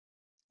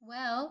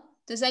Well,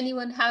 does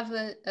anyone have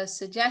a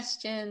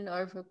suggestion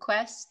or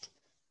request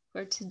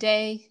for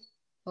today?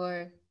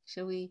 Or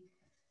should we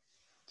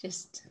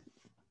just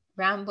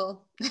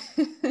ramble?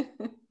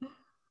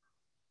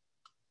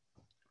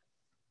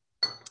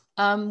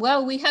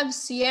 Well, we have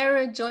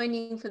Sierra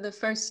joining for the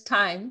first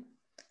time.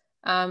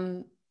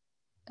 And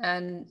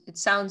it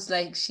sounds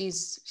like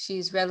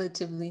she's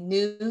relatively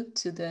new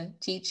to the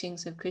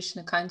teachings of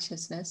Krishna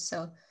consciousness.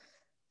 So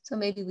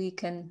maybe we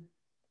can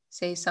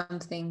say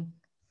something,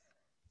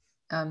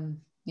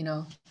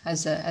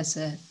 as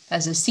a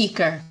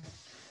seeker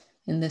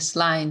in this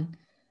line.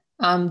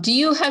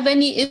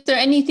 Is there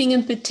anything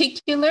in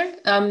particular?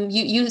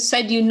 You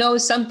said you know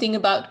something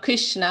about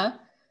Krishna.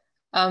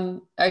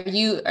 Are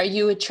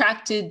you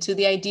attracted to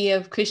the idea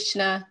of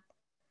Krishna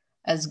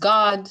as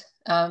God?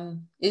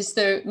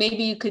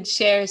 Maybe you could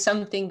share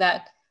something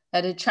that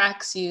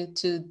attracts you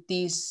to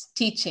these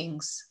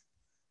teachings?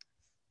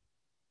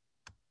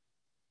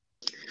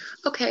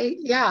 Okay,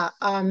 yeah.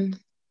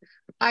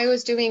 I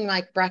was doing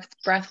like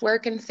breath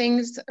work and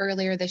things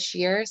earlier this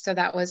year, so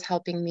that was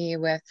helping me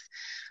with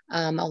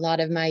a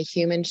lot of my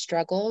human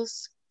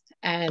struggles,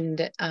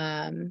 and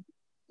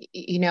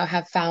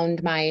have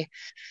found I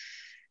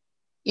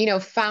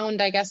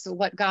guess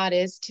what God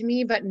is to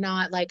me, but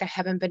not like I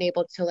haven't been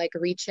able to like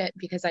reach it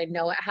because I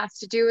know it has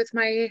to do with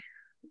my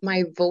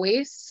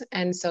voice,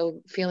 and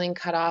so feeling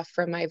cut off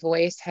from my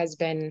voice has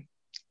been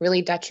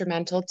really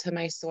detrimental to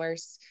my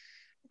source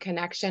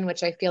connection,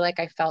 which I feel like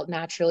I felt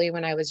naturally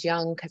when I was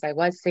young because I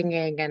was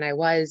singing and I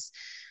was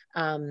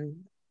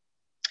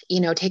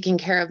taking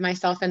care of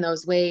myself in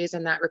those ways,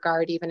 in that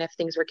regard. Even if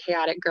things were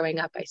chaotic growing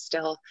up, I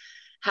still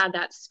had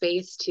that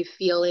space to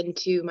feel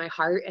into my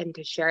heart and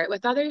to share it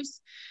with others.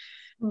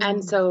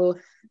 And so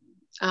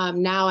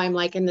now I'm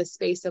like in the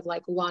space of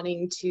like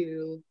wanting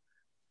to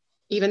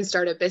even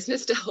start a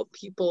business to help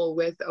people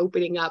with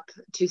opening up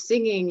to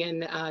singing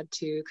and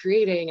to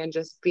creating and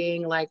just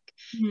being like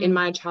in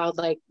my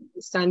childlike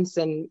sense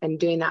and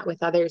doing that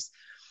with others.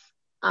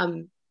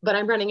 But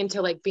I'm running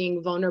into like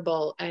being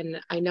vulnerable, and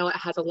I know it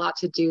has a lot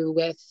to do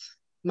with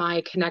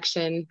my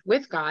connection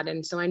with God.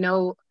 And so I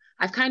know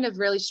I've kind of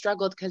really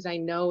struggled because I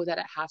know that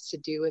it has to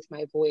do with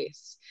my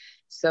voice.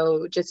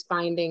 So just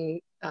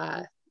finding,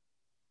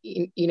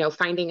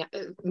 meeting, I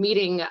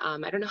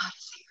don't know how to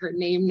say her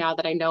name now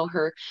that I know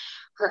her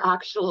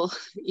actual,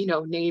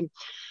 name.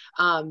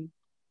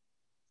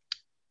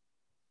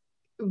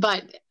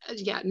 But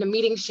yeah,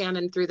 meeting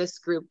Shannon through this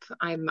group,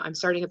 I'm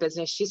starting a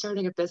business. She's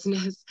starting a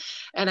business,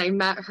 and I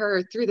met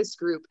her through this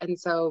group. And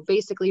so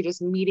basically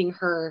just meeting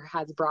her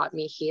has brought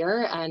me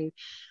here. And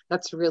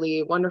that's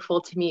really wonderful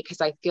to me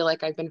because I feel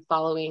like I've been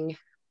following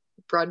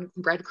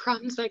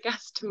breadcrumbs, I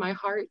guess, to my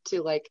heart,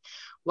 to like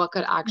what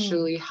could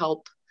actually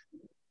help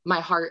my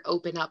heart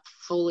open up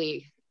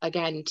fully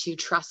again to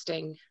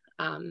trusting.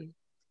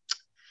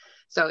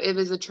 So it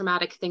was a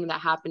traumatic thing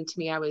that happened to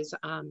me. I was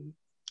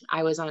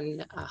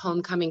on a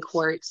homecoming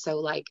court. So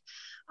like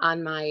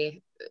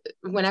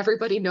when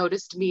everybody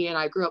noticed me, and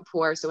I grew up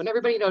poor. So when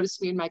everybody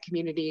noticed me in my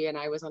community, and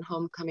I was on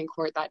homecoming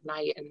court that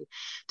night and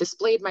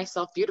displayed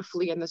myself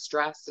beautifully in this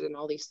dress and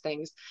all these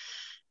things.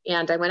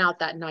 And I went out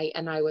that night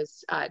and I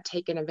was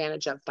taken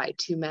advantage of by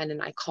two men.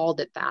 And I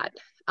called it that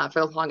for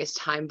the longest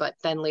time, but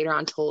then later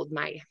on told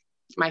my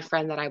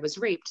friend that I was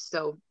raped.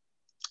 So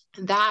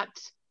that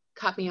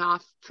cut me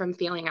off from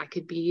feeling I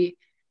could be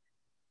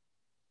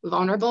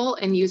vulnerable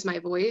and use my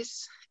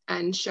voice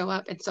and show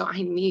up. And so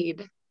I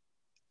need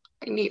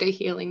a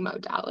healing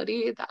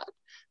modality that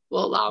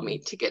will allow me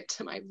to get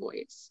to my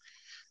voice.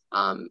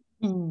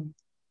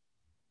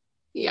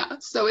 Yeah,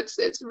 so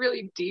it's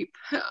really deep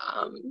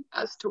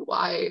as to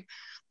why,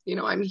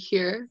 I'm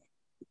here.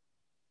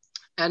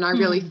 And I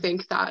really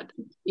think that,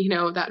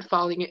 that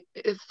falling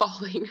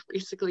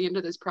basically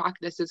into this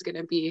practice is going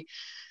to be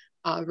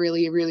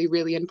really, really,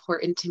 really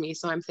important to me.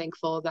 So I'm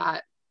thankful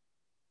that,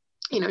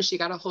 she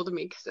got a hold of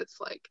me, because it's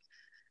like,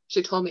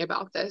 she told me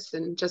about this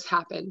and it just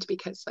happened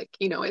because like,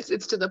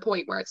 it's to the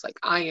point where it's like,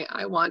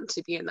 I want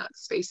to be in that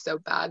space so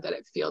bad that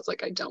it feels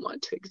like I don't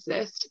want to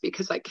exist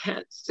because I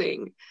can't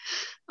sing.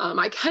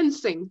 I can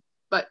sing,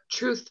 but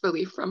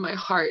truthfully from my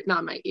heart,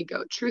 not my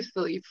ego,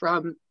 truthfully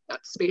from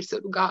that space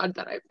of God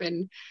that I've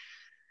been,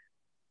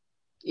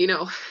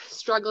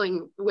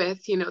 struggling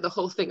with, the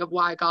whole thing of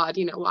why God,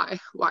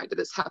 why did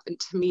this happen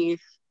to me?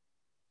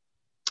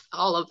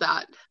 All of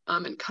that,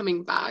 and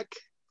coming back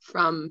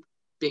from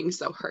being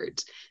so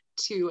hurt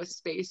to a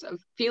space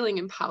of feeling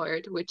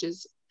empowered, which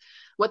is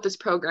what this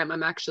program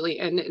I'm actually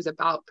in is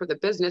about for the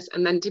business,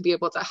 and then to be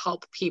able to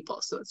help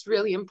people. So it's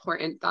really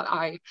important that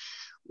I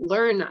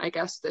learn, I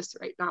guess, this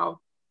right now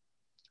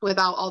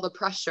without all the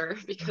pressure,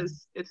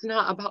 because it's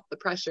not about the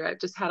pressure. I've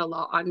just had a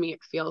lot on me,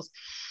 it feels.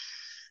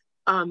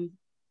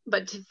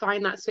 But to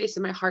find that space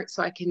in my heart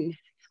so I can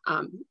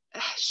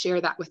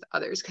share that with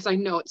others, because I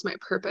know it's my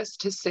purpose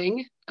to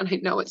sing, and I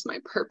know it's my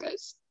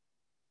purpose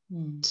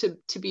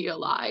to be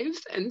alive.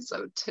 And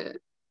so to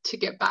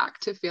get back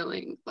to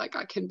feeling like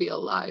I can be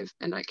alive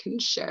and I can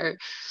share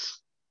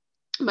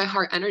my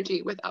heart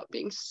energy without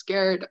being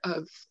scared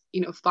of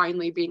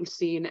finally being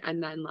seen,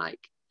 and then like,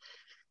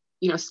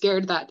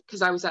 scared that,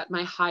 because I was at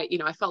my height,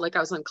 I felt like I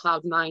was on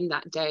cloud 9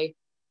 that day.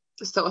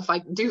 So if I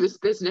do this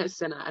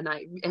business and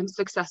I am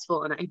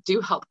successful and I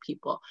do help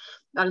people,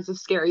 that is the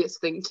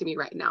scariest thing to me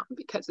right now,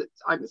 because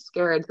I'm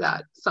scared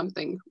that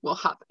something will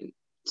happen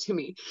to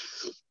me.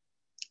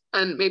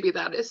 And maybe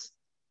that is,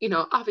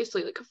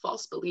 obviously like a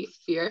false belief,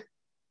 fear.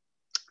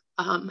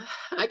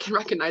 I can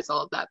recognize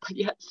all of that, but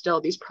yet still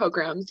these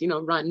programs,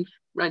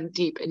 run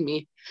deep in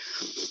me.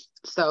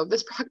 So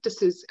this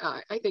practice is,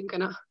 I think,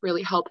 gonna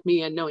really help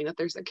me, and knowing that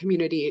there's a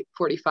community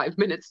 45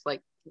 minutes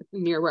like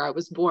near where I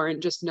was born,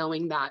 just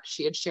knowing that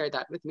she had shared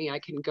that with me, I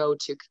can go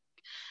to,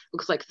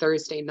 looks like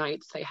Thursday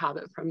nights, they have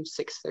it from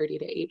 6:30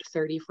 to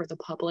 8:30 for the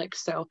public.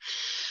 So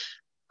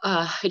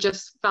I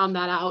just found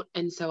that out,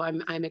 and so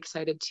I'm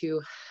excited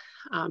to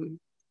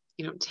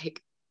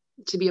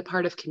to be a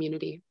part of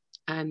community,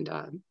 and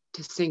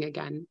to sing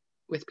again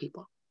with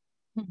people,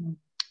 and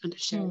to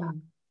share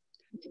that.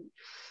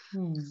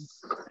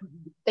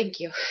 Thank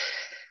you.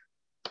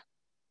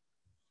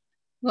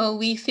 Well,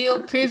 we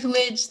feel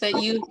privileged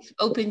that you've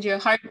opened your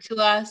heart to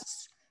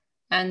us.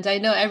 And I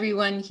know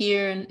everyone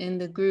here in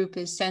the group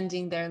is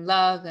sending their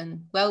love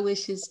and well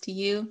wishes to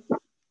you,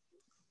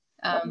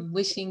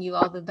 wishing you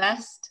all the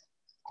best.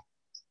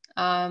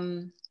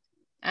 And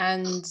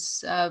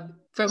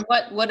from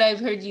what I've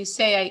heard you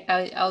say,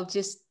 I'll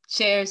just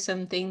share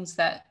some things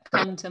that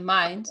come to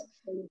mind.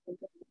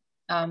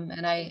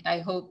 And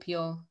I hope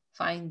you'll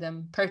find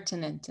them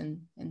pertinent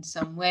in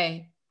some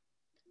way.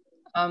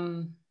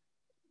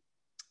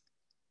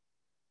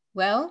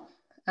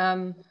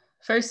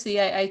 Firstly,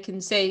 I can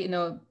say,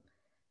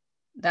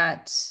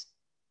 that,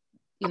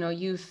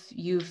 you've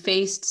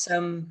faced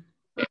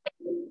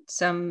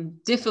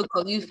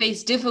you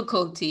faced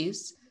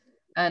difficulties,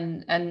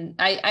 and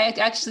I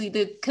actually,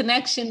 the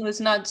connection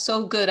was not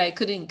so good. I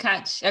couldn't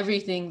catch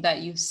everything that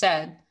you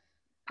said.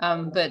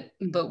 But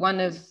one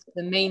of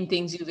the main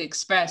things you've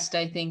expressed,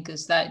 I think,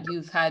 is that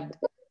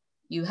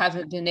you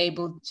haven't been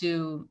able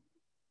to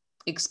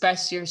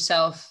express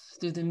yourself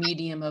through the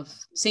medium of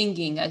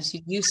singing as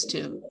you used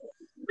to.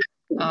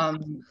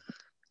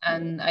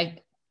 And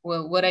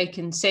what I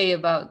can say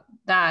about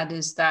that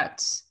is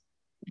that,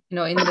 in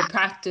the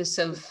practice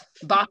of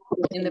bhakti,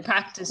 in the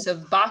practice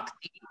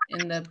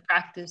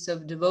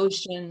of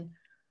devotion,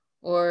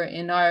 or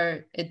in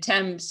our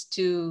attempts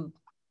to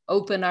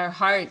open our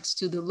hearts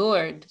to the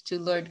Lord, to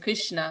Lord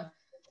Krishna,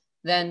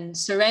 then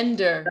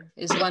surrender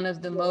is one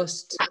of the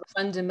most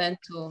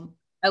fundamental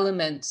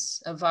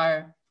elements of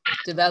our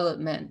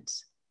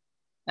development.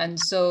 And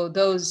so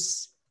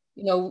those,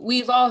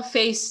 we've all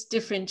faced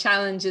different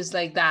challenges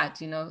like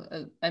that.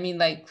 I mean,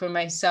 like for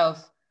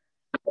myself,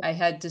 I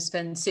had to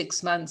spend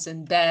 6 months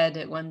in bed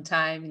at one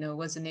time,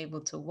 wasn't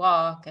able to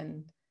walk,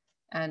 and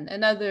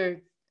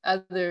other,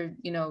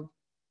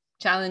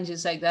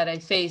 challenges like that I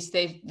faced.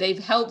 They've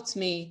helped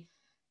me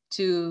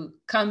to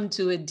come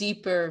to a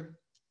deeper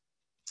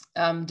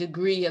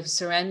degree of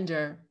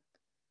surrender,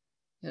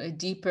 a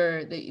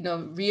deeper,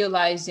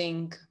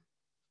 realizing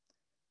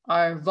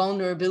our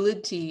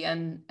vulnerability,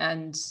 and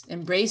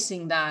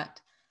embracing that,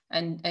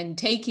 and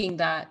taking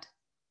that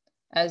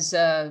as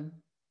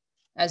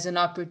an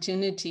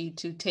opportunity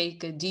to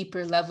take a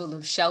deeper level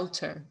of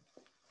shelter.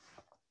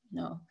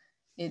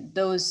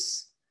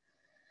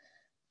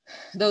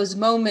 Those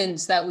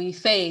moments that we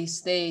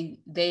face, they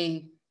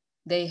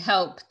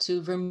help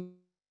to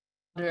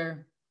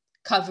remove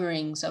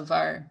coverings of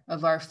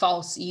our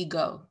false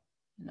ego.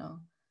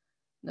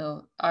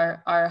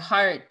 Our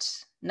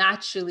heart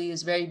naturally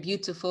is very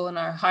beautiful, and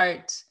our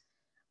heart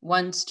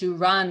wants to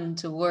run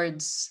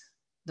towards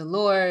the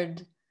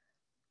Lord.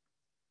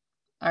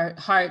 Our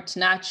heart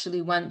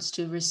naturally wants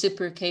to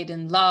reciprocate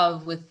in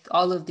love with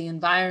all of the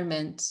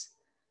environment.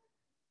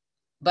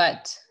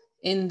 But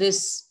in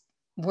this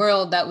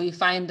world that we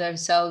find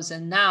ourselves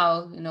in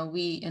now,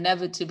 we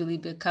inevitably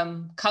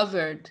become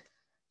covered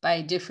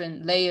by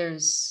different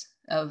layers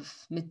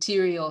of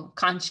material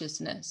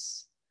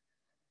consciousness.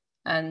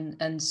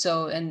 And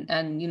so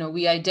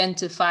we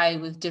identify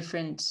with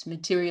different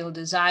material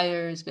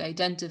desires, we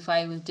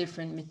identify with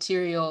different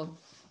material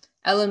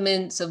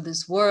elements of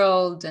this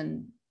world,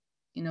 and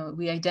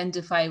we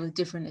identify with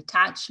different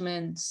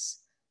attachments,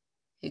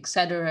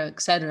 etc.,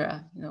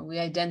 etc. We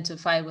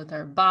identify with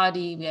our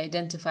body, we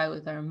identify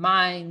with our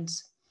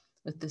minds,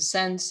 with the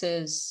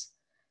senses.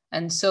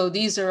 And so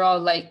these are all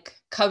like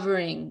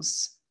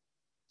coverings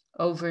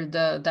over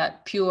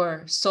that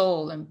pure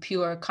soul and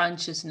pure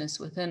consciousness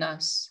within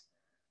us.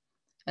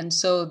 And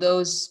so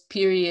those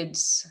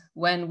periods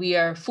when we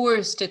are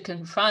forced to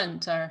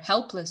confront our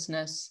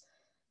helplessness,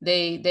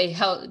 they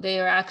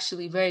are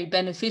actually very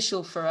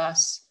beneficial for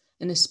us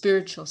in a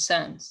spiritual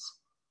sense.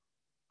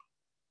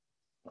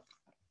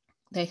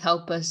 They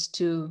help us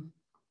to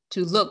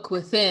look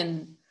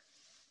within,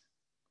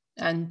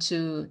 and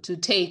to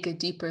take a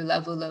deeper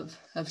level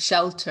of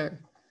shelter.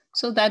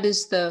 So that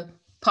is the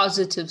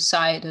positive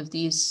side of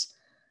these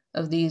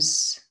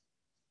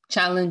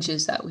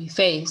challenges that we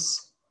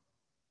face.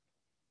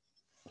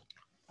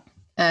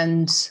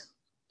 And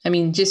I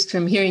mean, just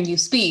from hearing you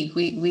speak,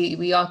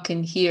 we all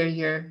can hear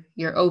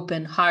your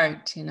open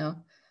heart, you know.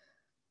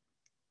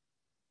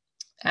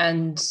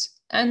 And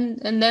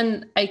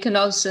then I can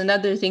also,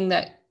 another thing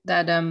that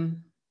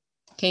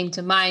came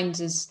to mind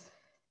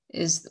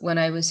is when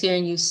I was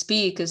hearing you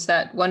speak, is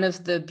that one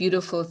of the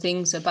beautiful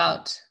things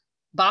about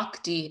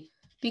Bhakti,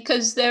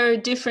 because there are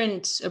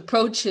different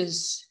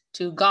approaches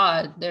to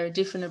God, there are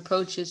different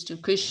approaches to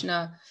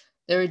Krishna,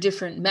 there are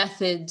different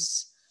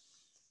methods.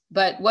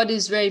 But what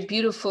is very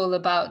beautiful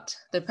about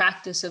the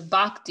practice of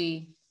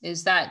Bhakti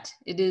is that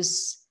it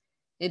is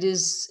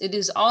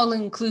all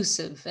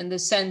inclusive, in the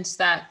sense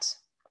that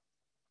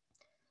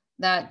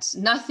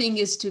nothing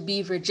is to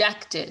be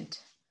rejected,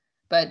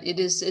 but it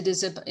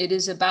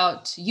is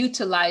about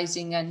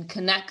utilizing and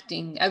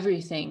connecting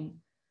everything.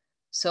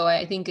 So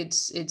I think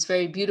it's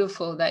very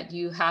beautiful that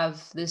you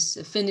have this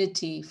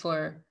affinity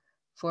for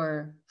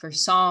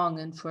song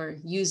and for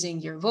using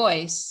your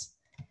voice,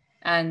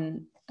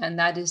 and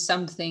that is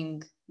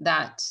something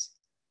that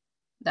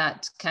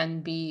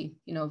can be,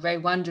 you know, very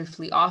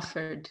wonderfully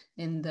offered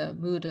in the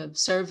mood of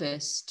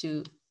service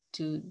to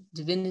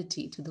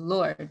divinity, to the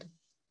Lord.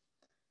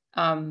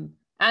 And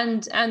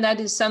that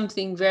is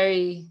something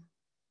very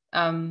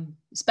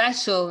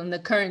special in the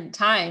current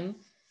time,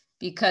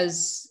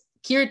 because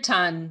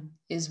kirtan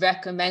is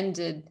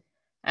recommended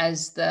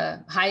as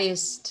the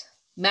highest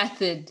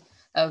method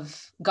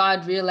of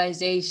God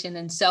realization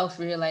and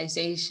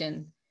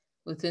self-realization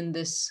within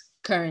this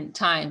current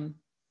time.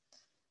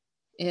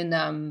 In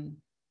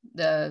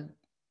the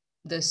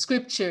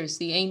scriptures,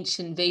 the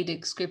ancient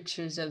Vedic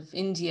scriptures of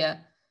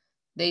India,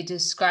 they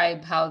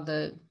describe how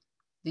the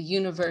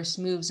universe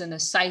moves in a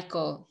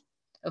cycle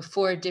of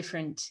 4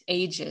 different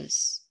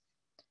ages.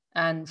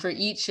 And for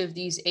each of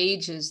these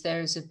ages,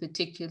 there's a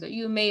particular,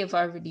 you may have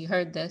already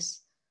heard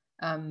this,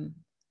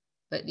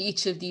 but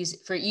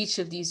for each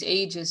of these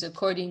ages,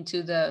 according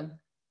to the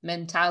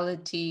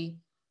mentality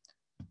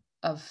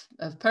of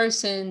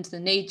persons, the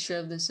nature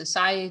of the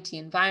society,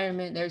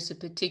 environment, there's a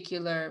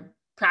particular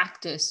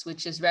practice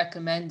which is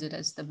recommended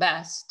as the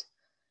best,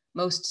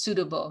 most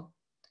suitable.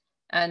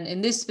 And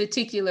in this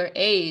particular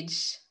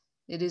age,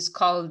 it is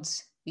called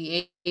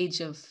the age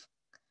of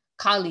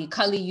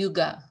Kali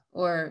Yuga,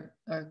 or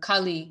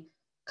Kali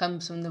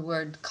comes from the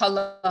word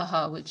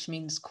Kalaha, which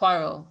means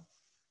quarrel.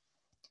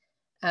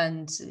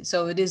 And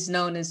so it is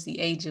known as the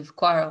age of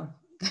quarrel,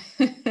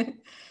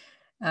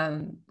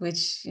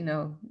 which, you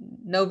know,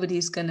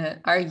 nobody's going to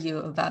argue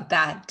about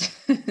that.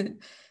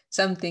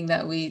 Something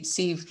that we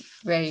see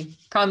very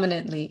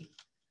prominently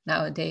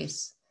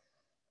nowadays.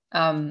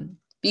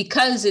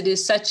 Because it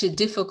is such a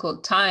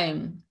difficult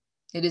time,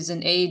 it is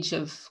an age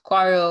of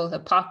quarrel,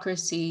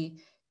 hypocrisy,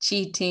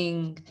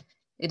 cheating.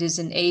 It is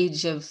an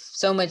age of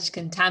so much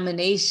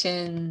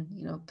contamination,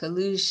 you know,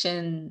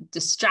 pollution,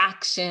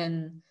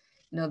 distraction.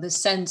 You know, the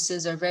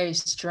senses are very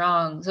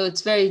strong. So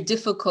it's very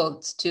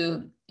difficult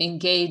to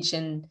engage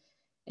in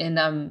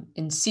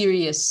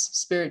serious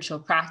spiritual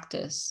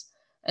practice.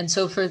 And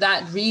so for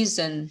that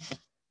reason,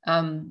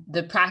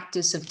 the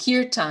practice of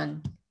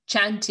kirtan,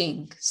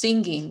 chanting,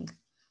 singing,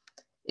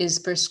 is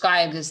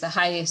prescribed as the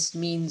highest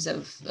means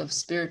of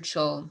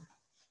spiritual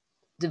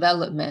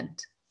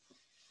development.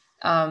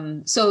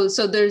 So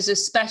there's a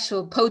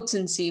special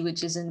potency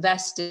which is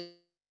invested in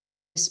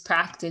this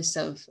practice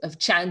of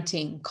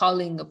chanting,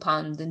 calling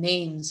upon the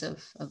names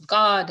of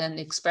God and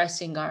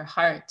expressing our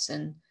hearts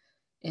and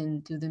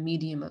through the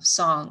medium of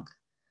song.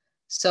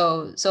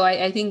 So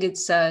I think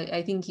it's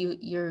I think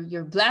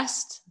you're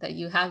blessed that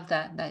you have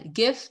that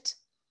gift.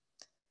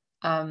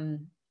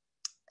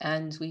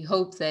 And we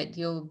hope that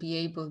you'll be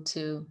able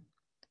to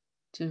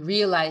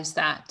realize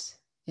that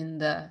in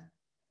the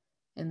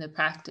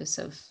practice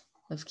of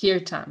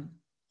kirtan.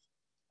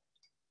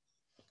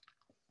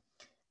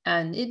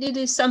 And it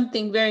is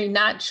something very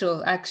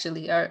natural,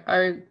 actually.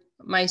 Our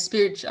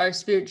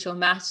spiritual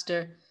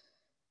master,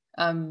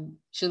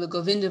 Srila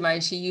Govinda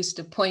Maharishi, used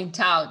to point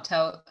out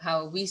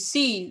how we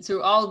see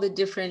through all the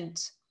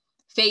different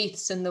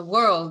faiths in the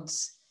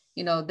worlds,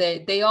 you know,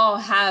 they all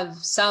have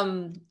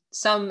some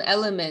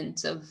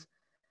element of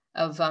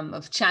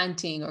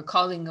chanting or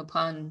calling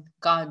upon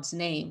God's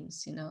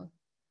names. You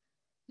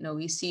know,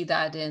 we see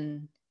that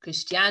in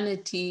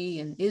Christianity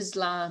and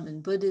Islam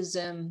and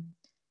Buddhism.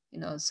 You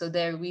know, so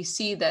there we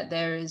see that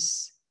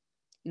there's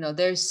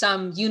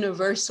some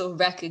universal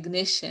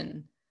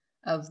recognition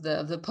of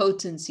the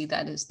potency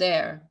that is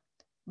there.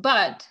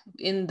 But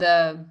in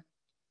the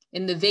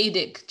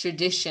Vedic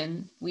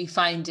tradition, we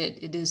find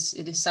it is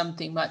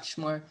something much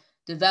more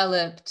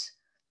developed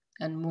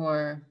and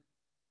more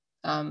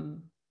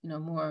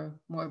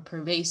more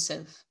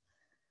pervasive.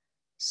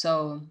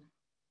 So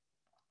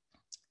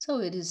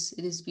it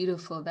is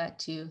beautiful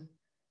that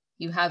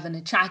you have an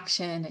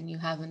attraction and you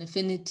have an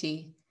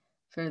affinity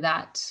for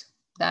that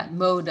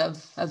mode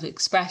of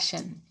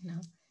expression, you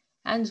know.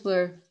 And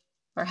we're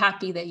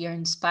happy that you're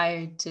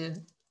inspired to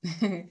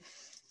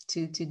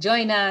to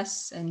join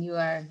us, and you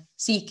are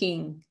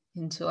seeking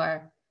into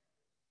our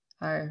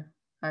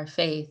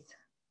faith.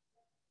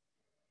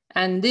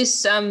 And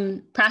this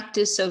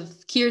practice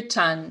of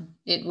kirtan,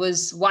 it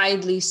was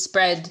widely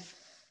spread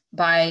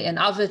by an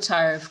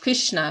avatar of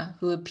Krishna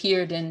who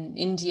appeared in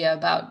India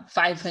about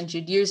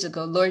 500 years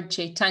ago, Lord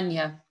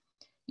Chaitanya.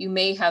 You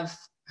may have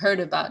heard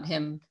about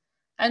him.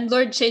 And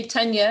Lord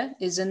Chaitanya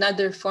is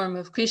another form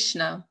of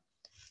Krishna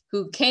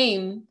who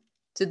came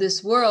to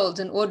this world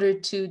in order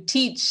to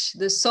teach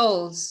the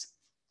souls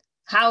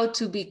how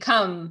to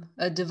become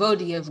a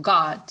devotee of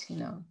God,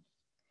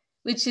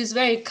 which is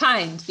very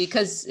kind,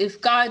 because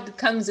if God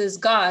comes as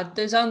God,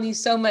 there's only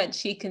so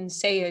much he can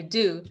say or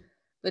do.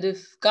 But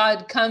if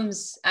God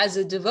comes as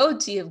a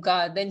devotee of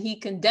God, then he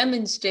can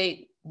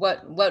demonstrate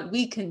what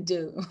we can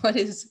do. What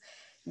is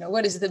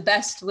the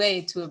best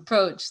way to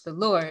approach the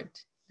Lord?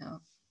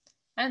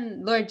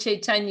 And Lord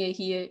Chaitanya,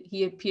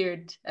 he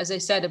appeared, as I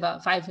said,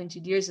 about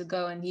 500 years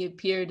ago, and he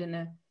appeared in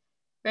a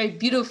very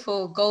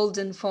beautiful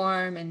golden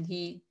form, and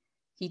he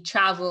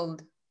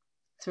traveled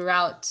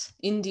throughout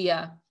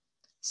India,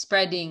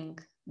 spreading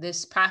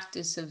this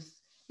practice of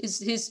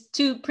his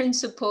two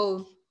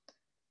principal,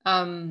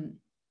 the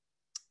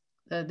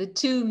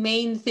two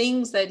main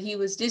things that he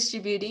was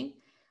distributing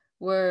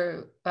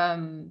was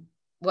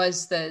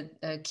the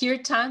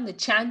kirtan, the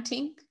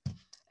chanting,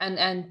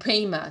 and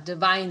prema,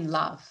 divine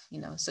love.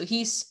 So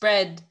he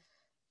spread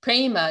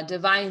prema,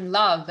 divine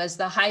love, as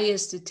the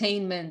highest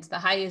attainment, the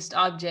highest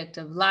object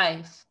of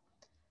life.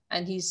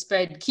 And he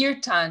spread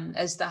kirtan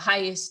as the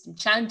highest,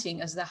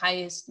 chanting as the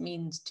highest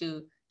means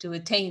to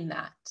attain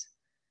that.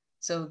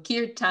 So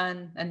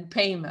kirtan and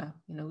prema,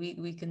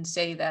 we can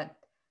say that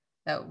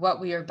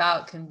what we are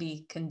about can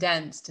be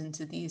condensed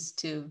into these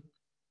two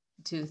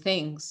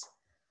things.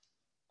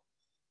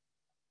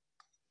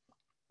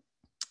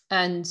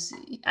 And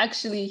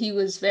actually, he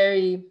was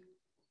very,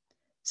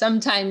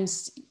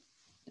 sometimes,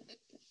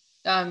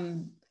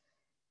 there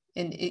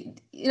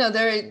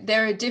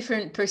are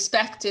different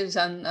perspectives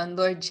on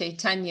Lord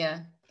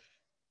Chaitanya,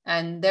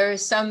 and there are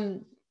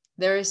some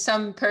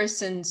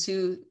persons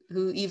who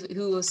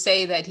will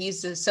say that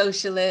he's a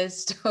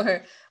socialist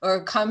or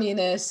a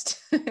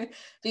communist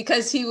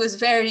because he was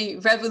very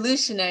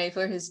revolutionary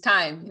for his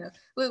time.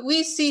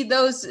 We see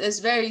those as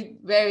very,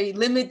 very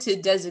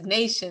limited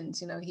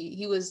designations.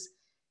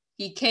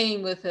 He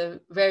came with a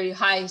very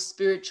high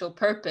spiritual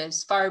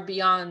purpose, far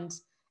beyond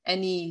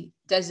any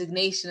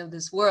designation of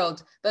this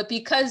world. But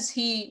because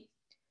he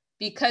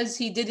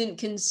didn't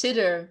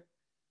consider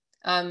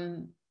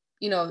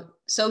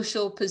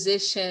social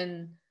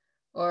position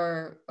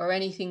or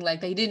anything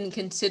like that, he didn't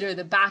consider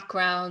the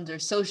background or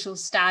social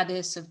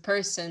status of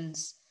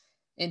persons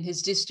in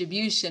his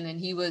distribution,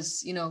 and he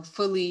was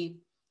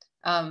fully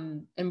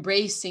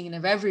embracing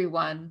of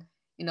everyone,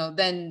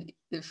 then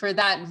for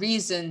that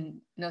reason,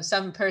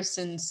 some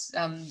persons,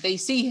 they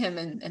see him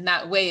in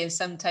that way as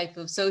some type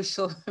of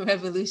social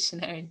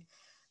revolutionary.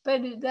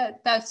 But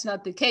that's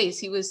not the case.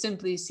 He was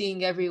simply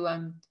seeing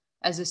everyone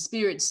as a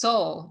spirit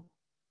soul,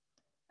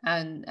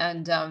 and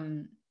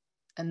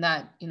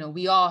that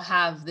we all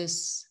have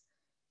this,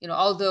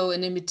 although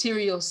in a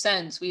material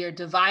sense we are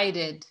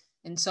divided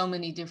in so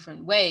many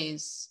different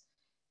ways,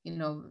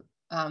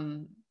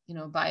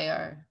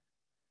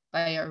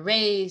 by our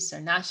race,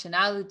 our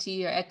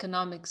nationality, our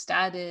economic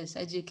status,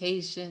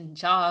 education,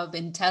 job,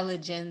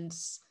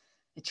 intelligence,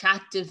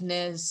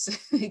 attractiveness,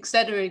 et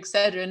cetera, et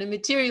cetera. In a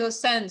material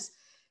sense,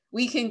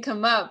 we can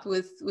come up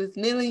with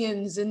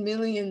millions and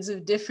millions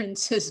of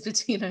differences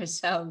between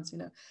ourselves,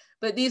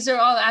 but these are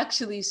all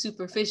actually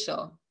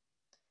superficial.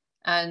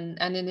 And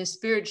in a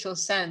spiritual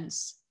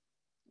sense,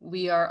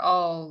 we are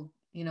all,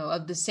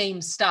 of the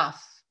same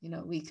stuff,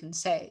 we can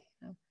say.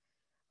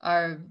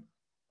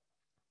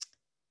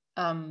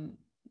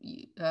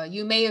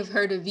 You may have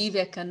heard of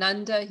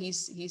Vivekananda.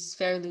 He's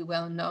fairly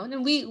well known,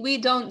 and we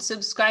don't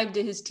subscribe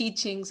to his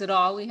teachings at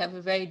all. We have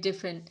a very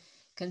different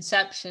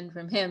conception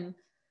from him,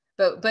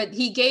 but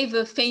he gave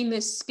a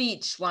famous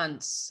speech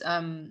once.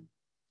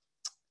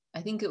 I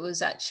think it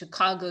was at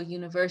Chicago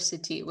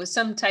University. It was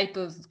some type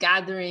of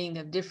gathering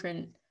of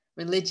different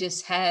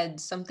religious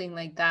heads, something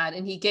like that,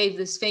 and he gave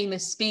this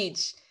famous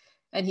speech,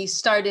 and he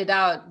started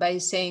out by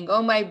saying,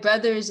 "Oh, my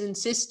brothers and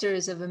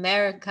sisters of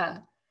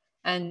America."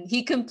 And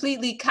he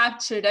completely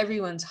captured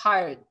everyone's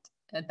heart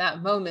at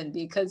that moment,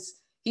 because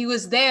he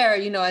was there,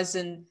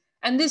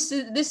 and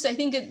this, I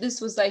think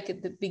this was like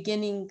at the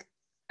beginning,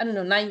 I don't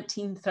know,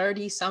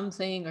 1930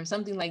 something or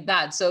something like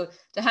that. So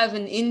to have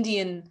an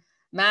Indian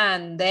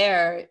man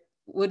there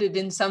would have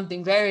been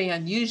something very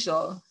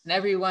unusual, and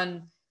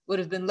everyone would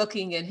have been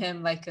looking at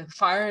him like a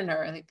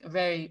foreigner, like a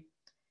very,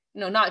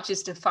 not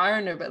just a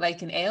foreigner, but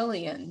like an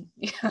alien,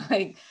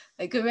 like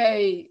a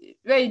very,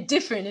 very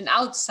different, an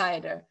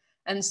outsider.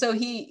 And so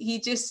he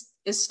just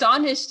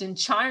astonished and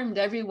charmed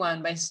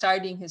everyone by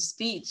starting his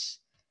speech,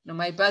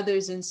 my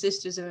brothers and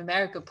sisters of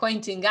America,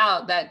 pointing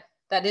out that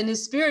in a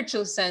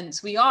spiritual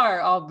sense, we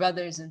are all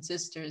brothers and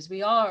sisters.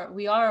 We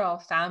are all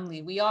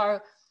family. We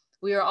are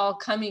all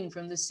coming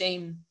from the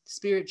same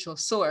spiritual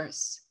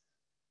source.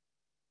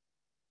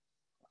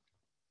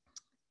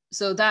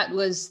 So that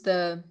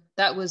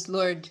was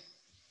Lord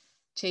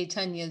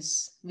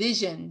Chaitanya's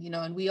vision,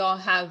 and we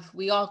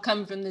all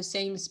come from the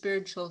same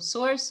spiritual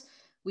source.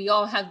 We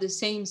all have the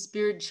same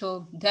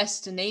spiritual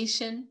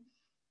destination.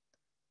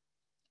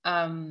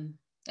 And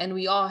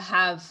we all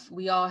have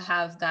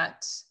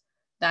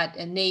that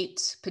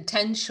innate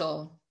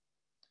potential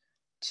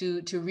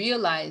to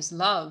realize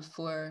love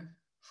for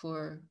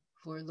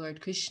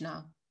Lord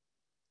Krishna.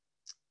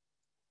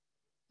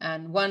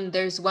 And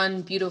there's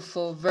one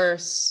beautiful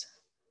verse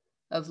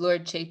of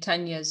Lord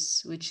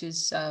Chaitanya's, which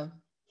is a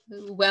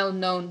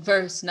well-known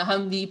verse.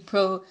 Naham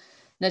vipro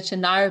nacha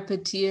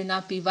narpatir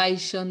napi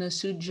vaisho na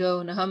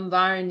sujo naham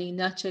varni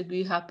nacha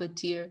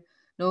grihapatir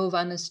no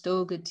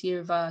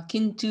vanastogatir va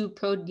kintu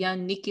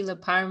prodyan nikila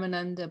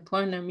parmananda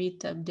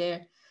purnamrita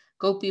abder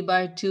gopi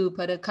bartu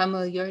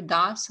padakamal your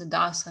das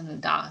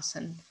adasana das.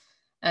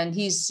 And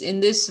he's in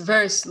this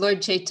verse,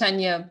 Lord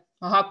Chaitanya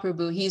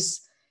Mahaprabhu,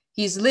 he's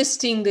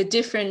listing the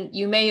different,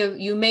 you may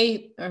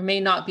or may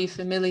not be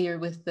familiar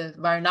with the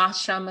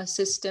Varnashrama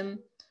system,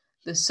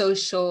 the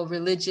social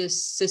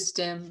religious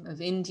system of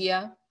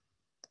India.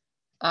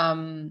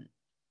 And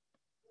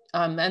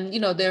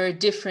there are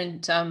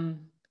different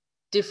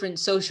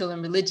social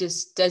and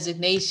religious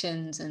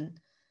designations and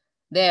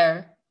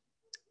there.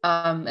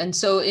 And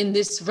so in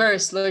this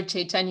verse, Lord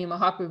Chaitanya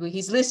Mahaprabhu,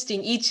 he's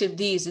listing each of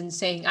these and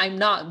saying, I'm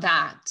not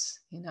that,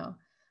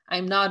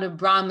 I'm not a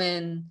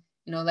Brahmin,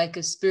 like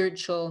a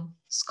spiritual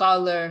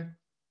scholar.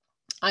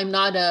 I'm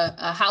not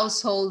a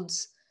household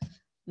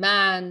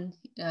man,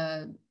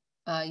 a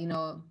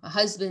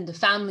husband, a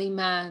family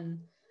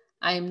man.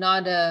 I am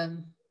not a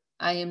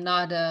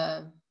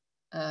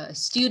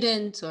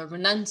student or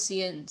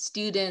renunciant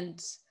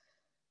student.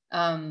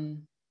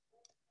 And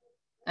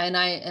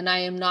I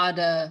am not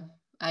a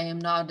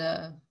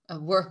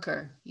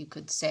worker, you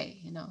could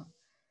say,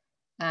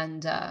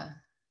 and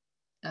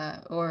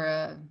or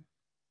a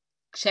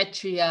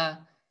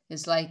kshatriya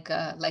is like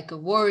a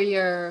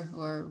warrior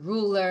or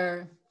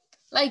ruler,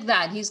 like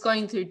that. He's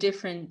going through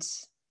different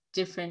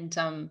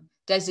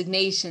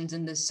designations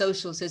in the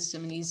social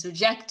system, and he's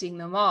rejecting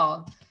them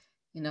all,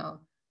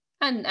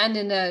 and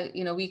in a,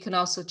 we can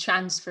also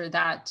transfer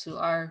that to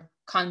our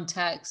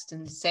context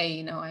and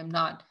say, I'm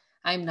not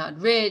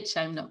rich,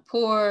 I'm not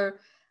poor,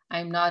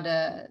 I'm not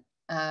a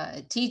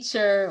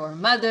teacher or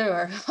mother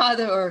or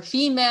father or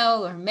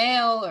female or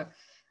male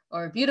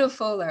or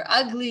beautiful or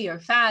ugly or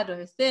fat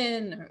or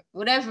thin or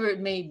whatever it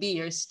may be,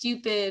 or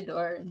stupid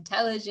or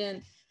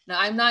intelligent. No,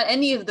 I'm not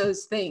any of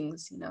those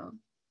things,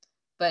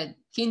 But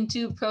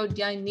kintu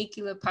prodyan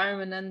nikila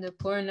paramananda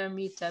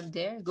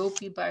purnamritabder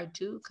gopi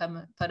bartu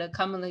pada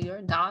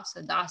kamalayor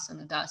dasa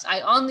dasana das.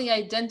 I only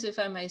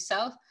identify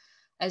myself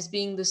as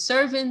being the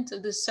servant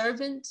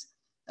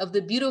of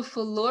the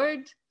beautiful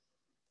Lord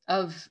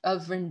of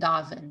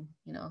Vrindavan,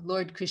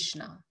 Lord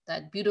Krishna,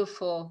 that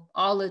beautiful,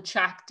 all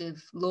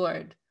attractive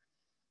Lord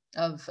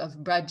of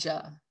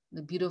Braja,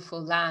 the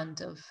beautiful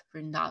land of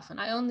Vrindavan.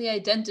 I only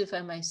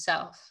identify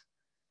myself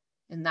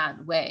in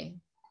that way.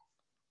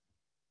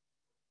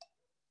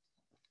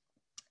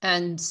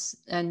 And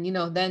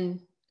then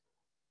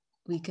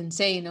we can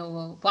say,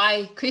 well,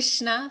 why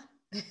Krishna?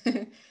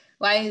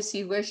 Why is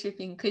he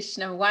worshiping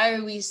Krishna? Why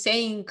are we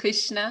saying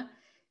Krishna?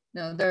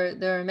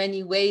 There are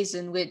many ways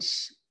in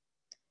which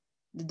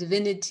the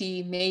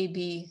divinity may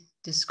be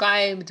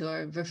described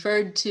or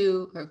referred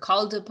to or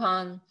called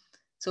upon.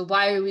 So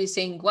why are we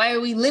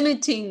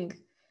limiting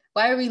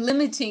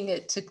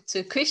it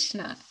to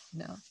Krishna?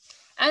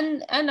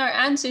 And our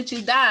answer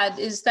to that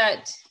is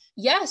that,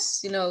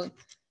 yes,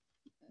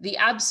 the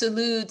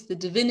absolute, the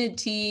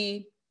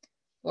divinity,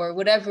 or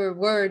whatever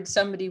word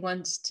somebody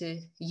wants to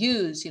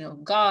use,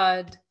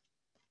 God,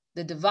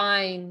 the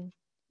divine,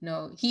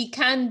 he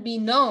can be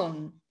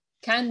known.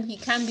 He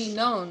can be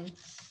known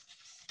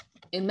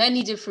in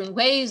many different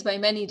ways by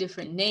many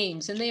different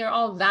names, and they are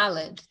all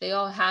valid. They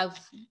all have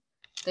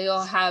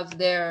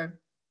their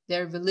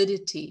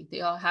validity.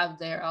 They all have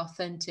their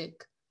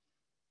authentic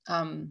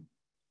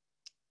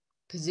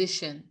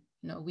position.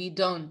 We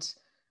don't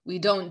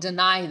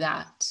deny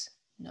that.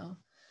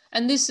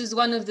 And this is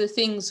one of the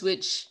things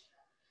which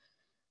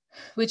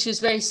is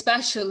very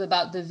special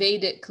about the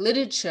Vedic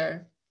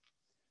literature,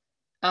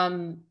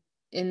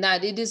 in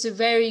that it is a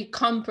very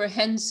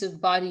comprehensive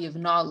body of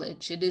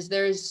knowledge.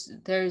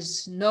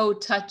 There's no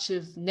touch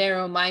of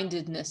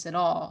narrow-mindedness at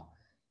all,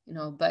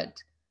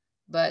 but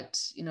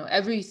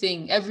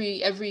everything,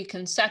 every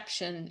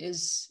conception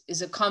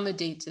is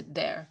accommodated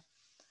there.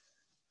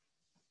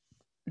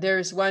 There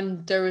was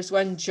one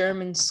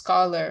German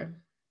scholar,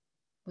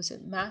 was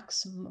it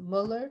Max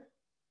Muller?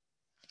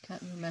 I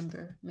can't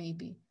remember,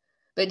 maybe.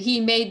 But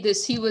he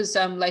was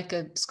like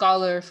a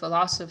scholar,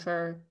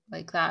 philosopher,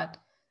 like that.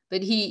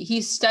 But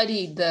he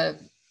studied the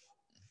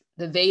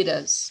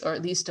Vedas, or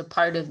at least a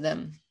part of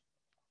them.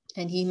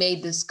 And he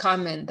made this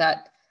comment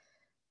that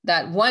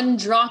one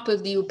drop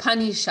of the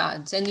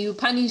Upanishads, and the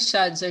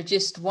Upanishads are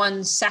just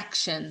one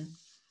section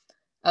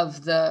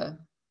of the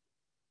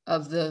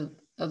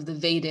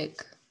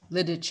Vedic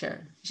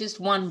literature, just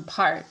one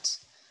part.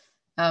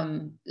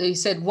 They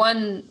said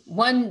one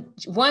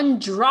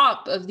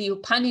drop of the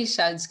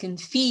Upanishads can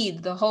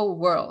feed the whole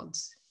world.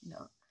 You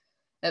know,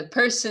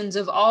 persons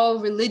of all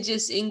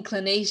religious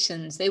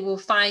inclinations, they will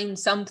find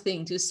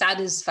something to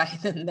satisfy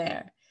them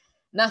there.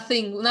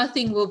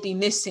 Nothing will be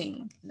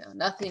missing. You know,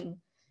 nothing.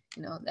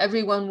 You know,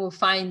 everyone will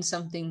find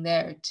something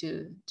there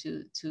to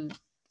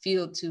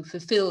feel, to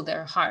fulfill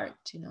their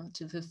heart. You know,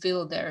 to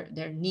fulfill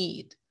their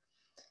need.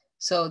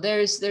 So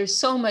there's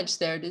so much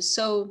there. It is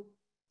so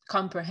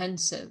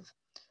comprehensive.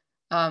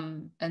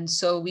 And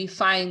so we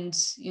find,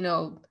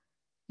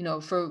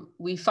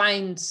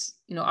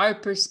 our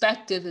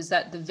perspective is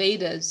that the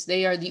Vedas,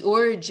 they are the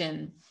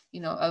origin,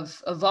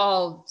 of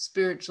all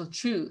spiritual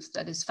truth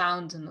that is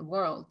found in the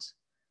world.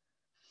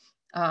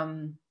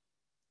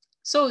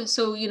 So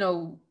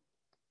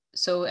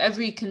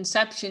every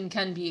conception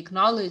can be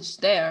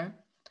acknowledged there.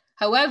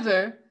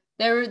 However,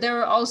 there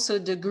are also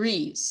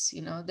degrees,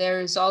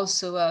 there is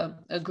also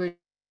a gradation.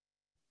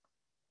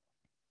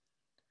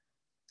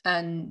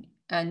 And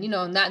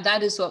that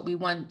is what we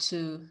want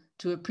to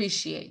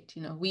appreciate.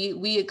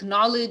 We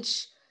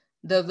acknowledge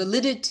the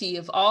validity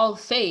of all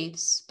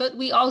faiths, but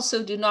we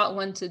also do not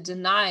want to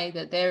deny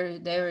that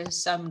there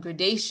is some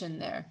gradation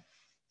there.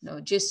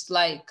 Just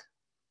like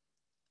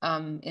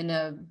in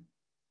a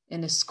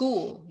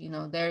school,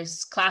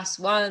 there's class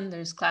 1,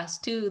 there's class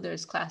 2,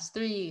 there's class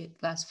 3,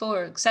 class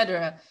 4,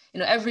 etc.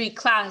 Every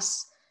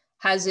class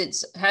has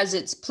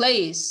its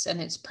place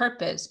and its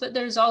purpose, but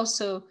there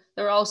are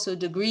also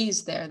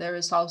degrees there. There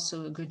is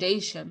also a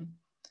gradation.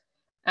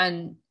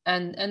 And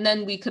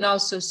then we can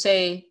also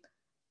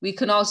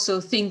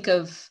think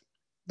of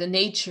the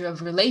nature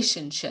of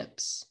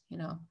relationships.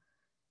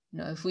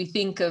 If we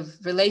think of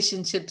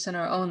relationships in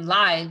our own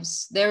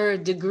lives, there are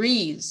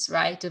degrees,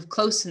 right, of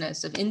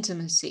closeness, of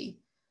intimacy.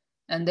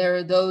 And there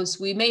are those,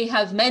 we may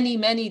have many,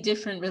 many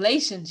different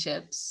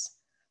relationships,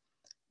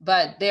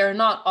 but they're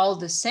not all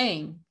the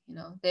same.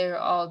 They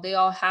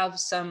all have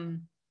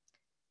some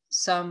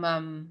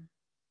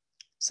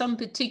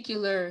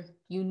particular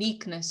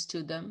uniqueness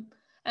to them,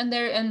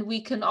 and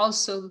we can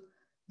also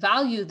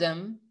value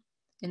them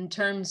in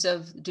terms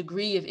of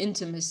degree of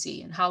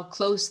intimacy and how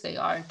close they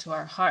are to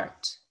our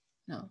heart.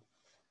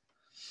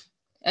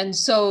 And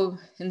so,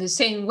 in the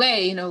same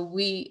way,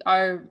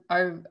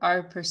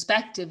 our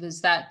perspective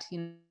is that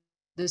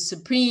the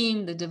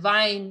supreme, the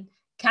divine,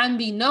 can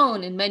be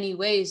known in many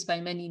ways by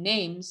many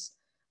names,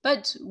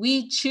 but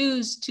we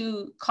choose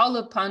to call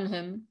upon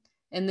him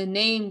in the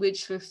name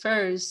which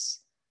refers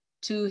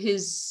to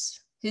his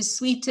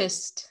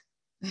sweetest,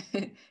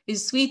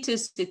 his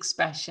sweetest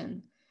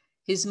expression,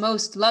 his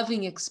most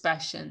loving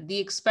expression, the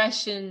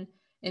expression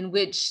in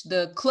which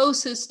the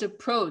closest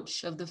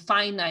approach of the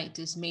finite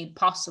is made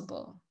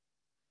possible.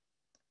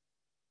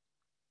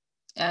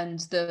 And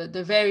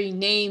the very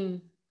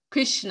name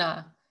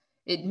Krishna,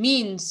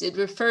 it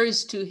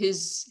refers to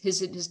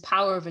his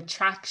power of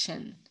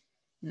attraction,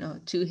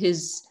 to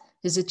his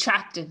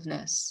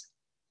attractiveness.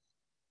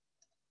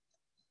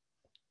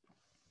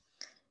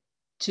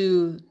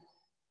 To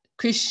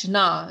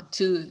Krishna,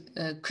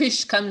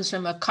 Krish comes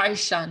from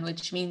akarshan,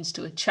 which means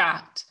to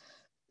attract,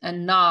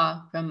 and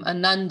na from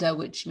ananda,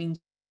 which means.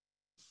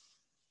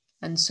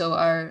 And so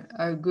our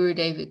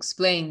Gurudev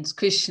explains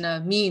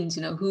Krishna means,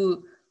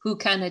 who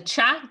can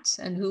attract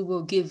and who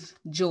will give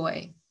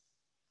joy.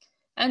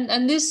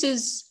 And this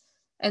is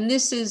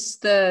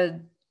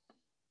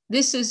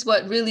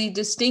what really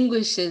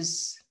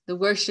distinguishes the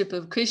worship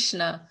of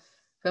Krishna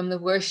from the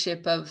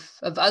worship of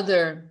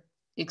other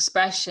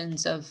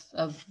expressions of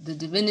the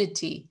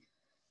divinity,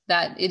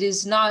 that it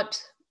is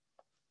not,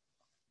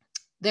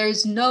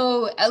 there's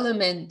no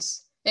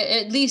element,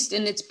 at least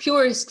in its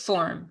purest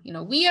form.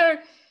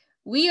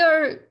 We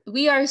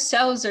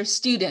ourselves are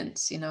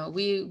students.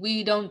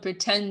 We don't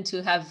pretend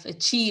to have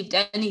achieved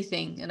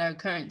anything in our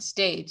current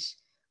stage,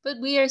 but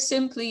we are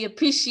simply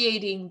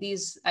appreciating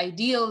these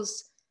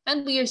ideals,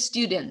 and we are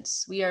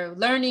students. We are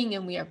learning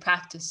and we are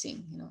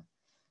practicing.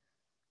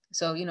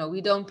 So,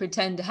 we don't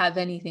pretend to have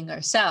anything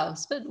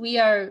ourselves, but we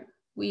are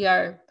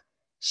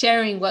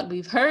sharing what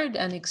we've heard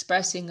and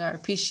expressing our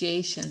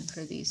appreciation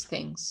for these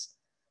things.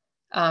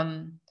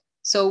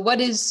 So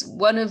what is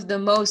one of the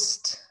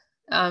most,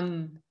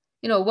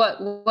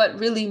 what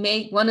really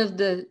make one of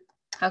the,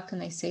 how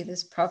can I say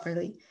this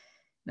properly?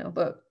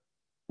 But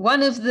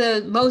one of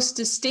the most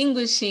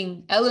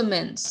distinguishing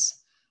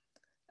elements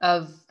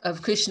of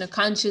Krishna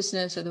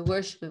consciousness, or the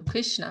worship of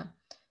Krishna,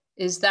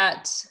 is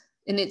that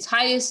in its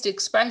highest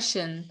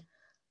expression,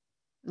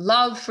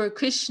 love for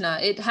Krishna,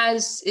 it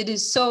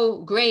is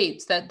so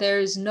great that there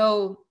is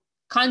no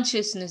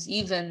consciousness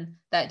even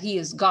that he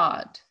is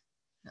God,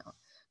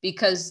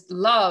 because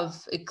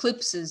love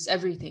eclipses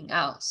everything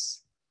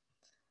else.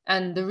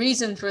 And the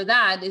reason for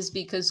that is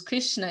because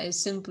Krishna is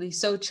simply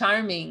so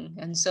charming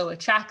and so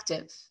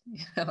attractive.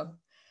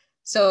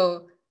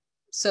 So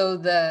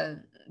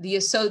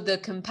the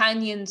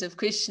companions of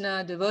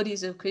Krishna,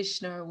 devotees of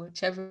Krishna, or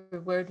whichever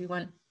word we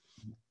want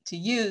to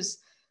use,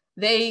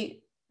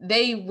 they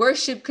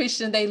worship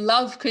Krishna, they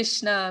love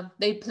Krishna,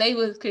 they play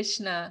with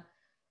Krishna,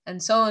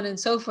 and so on and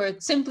so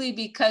forth, simply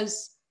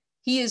because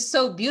he is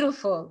so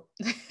beautiful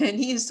and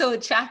he is so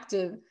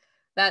attractive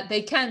that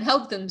they can't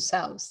help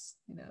themselves,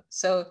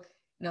 So,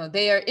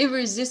 they are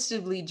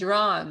irresistibly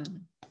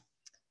drawn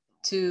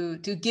to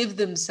give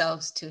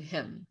themselves to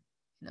him,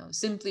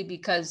 simply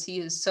because he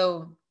is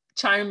so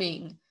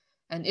charming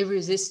and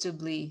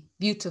irresistibly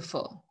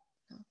beautiful.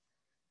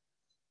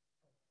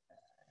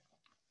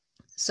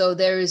 So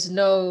there is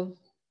no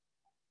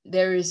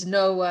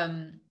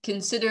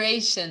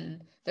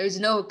consideration, there's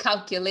no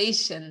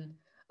calculation.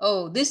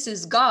 Oh, this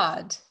is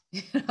God,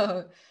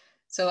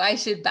 so I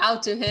should bow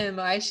to him,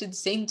 or I should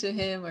sing to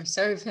him, or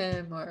serve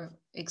him, or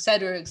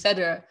etc.,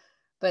 etc.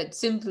 But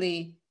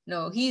simply,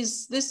 no,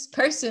 he's this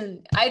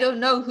person. I don't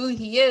know who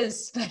he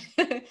is,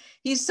 but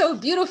he's so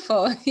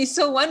beautiful. He's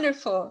so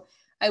wonderful.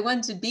 I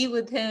want to be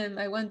with him.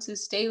 I want to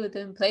stay with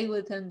him, play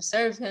with him,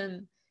 serve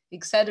him,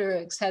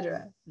 etc.,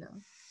 etc.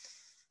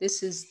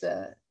 This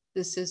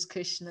is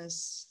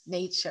Krishna's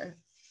nature.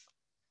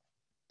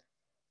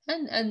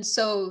 And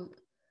so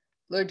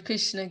Lord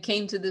Krishna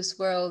came to this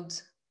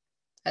world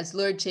as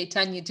Lord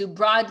Chaitanya to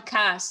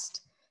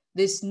broadcast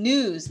this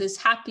news, this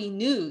happy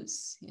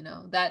news,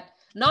 that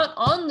not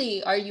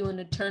only are you an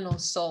eternal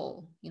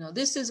soul,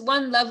 this is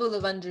one level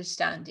of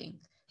understanding.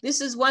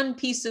 This is one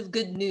piece of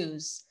good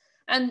news.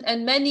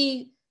 And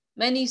many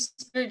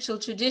spiritual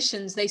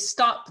traditions, they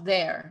stop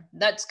there.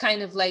 That's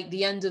kind of like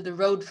the end of the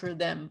road for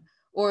them,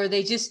 or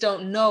they just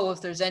don't know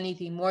if there's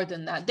anything more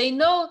than that. They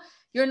know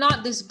you're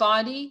not this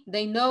body.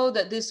 They know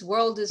that this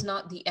world is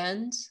not the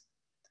end.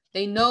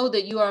 They know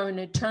that you are an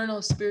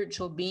eternal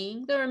spiritual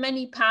being. There are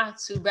many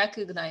paths who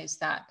recognize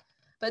that,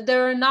 but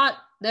there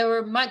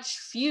are much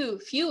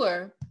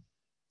fewer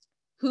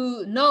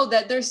who know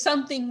that there's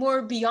something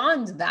more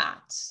beyond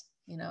that.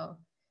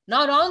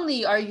 Not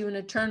only are you an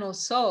eternal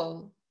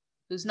soul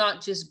who's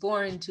not just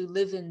born to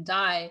live and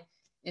die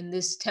in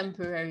this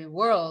temporary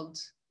world,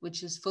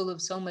 which is full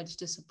of so much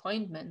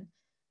disappointment.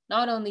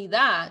 Not only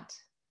that,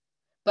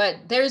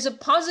 but there's a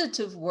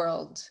positive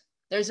world.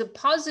 There's a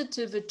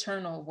positive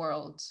eternal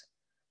world.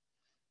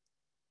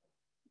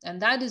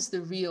 And that is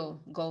the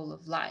real goal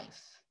of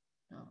life.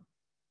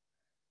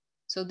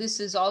 So this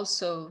is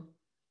also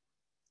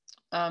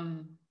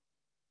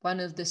one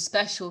of the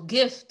special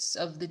gifts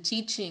of the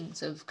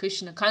teachings of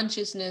Krishna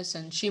consciousness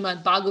and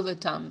Srimad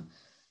Bhagavatam,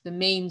 the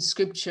main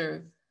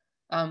scripture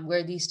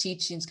where these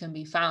teachings can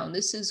be found.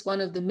 This is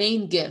one of the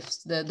main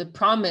gifts, the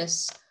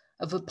promise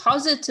of a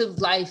positive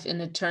life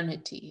in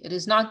eternity. It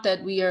is not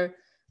that we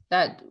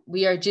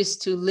are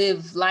just to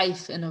live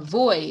life in a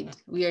void.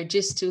 We are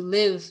just to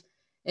live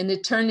in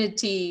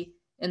eternity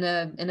in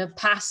a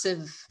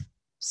passive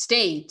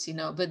state,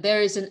 but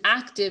there is an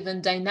active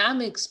and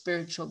dynamic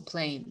spiritual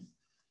plane.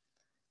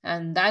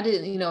 And that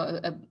is,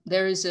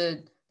 there is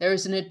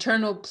an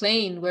eternal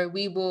plane where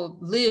we will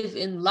live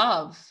in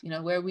love,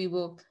 where we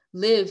will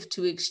live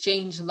to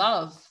exchange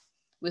love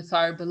with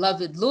our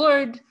beloved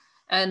Lord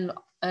and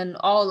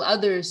all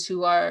others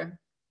who are,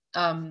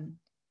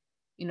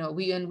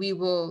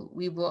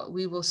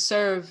 we will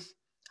serve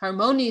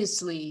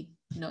harmoniously,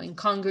 in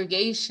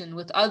congregation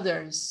with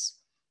others,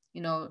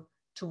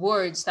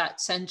 towards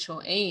that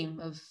central aim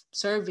of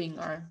serving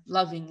our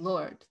loving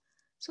Lord.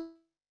 So,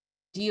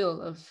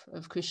 ideal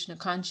of Krishna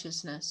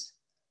consciousness.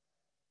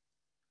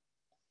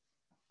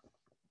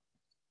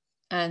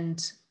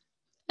 And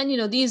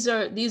these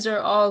are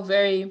all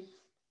very,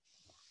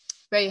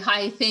 very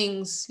high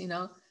things,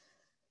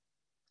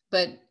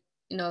 but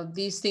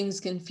these things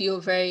can feel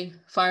very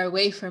far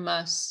away from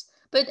us.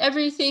 But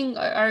everything,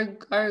 our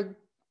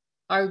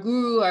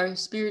guru, our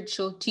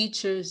spiritual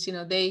teachers,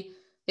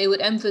 they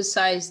would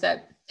emphasize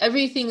that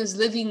everything is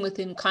living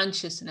within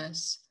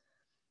consciousness.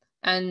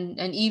 And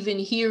even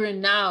here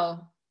and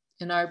now,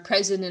 in our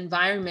present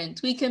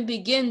environment, we can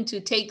begin to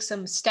take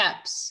some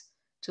steps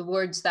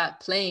towards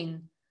that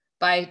plane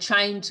by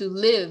trying to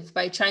live,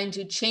 by trying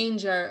to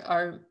change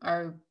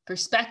our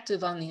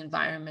perspective on the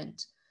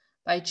environment,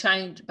 by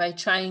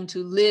trying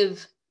to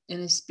live in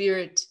a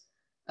spirit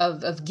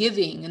of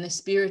giving, in a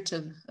spirit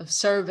of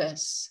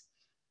service.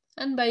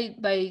 And by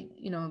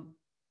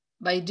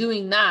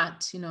doing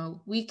that,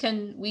 we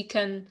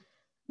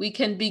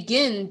can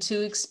begin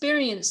to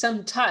experience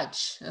some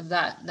touch of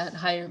that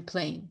higher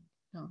plane.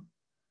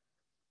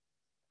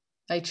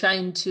 By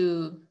trying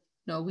to,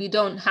 we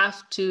don't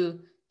have to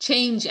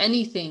change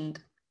anything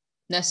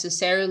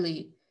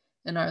necessarily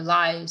in our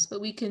lives, but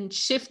we can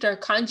shift our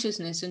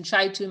consciousness and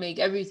try to make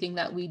everything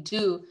that we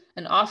do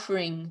an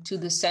offering to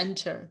the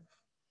center.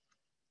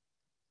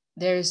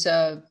 There's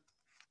a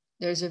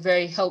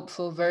very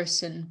helpful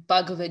verse in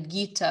Bhagavad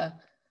Gita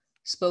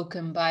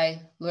spoken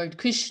by Lord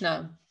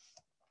Krishna.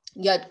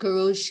 Yat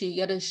karoshi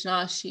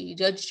yadashnashi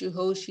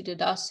jajjuhoshi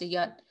dadasi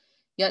yat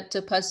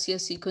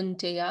tapasyasi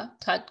kunteya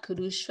tat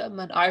karushva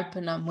mad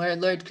arpanam, where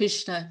Lord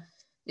Krishna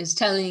is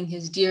telling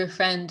his dear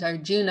friend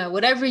Arjuna,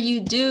 whatever you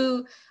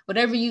do,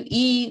 whatever you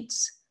eat,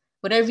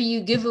 whatever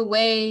you give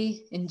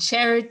away in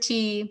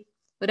charity,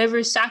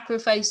 whatever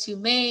sacrifice you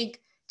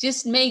make,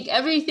 just make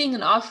everything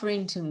an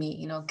offering to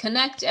me,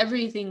 connect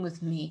everything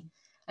with me.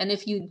 And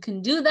if you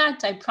can do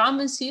that, I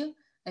promise you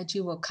that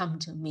you will come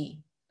to me.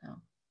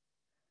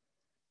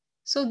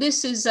 So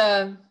this is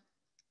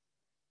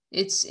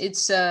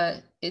it's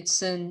a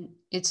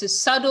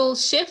subtle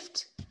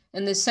shift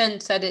in the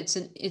sense that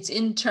it's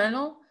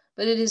internal,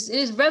 but it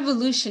is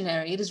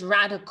revolutionary. It is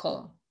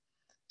radical.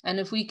 And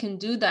if we can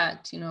do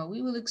that,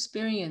 we will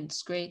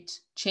experience great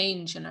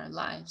change in our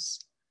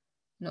lives.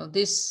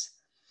 This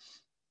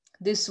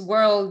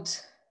world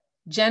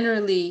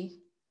generally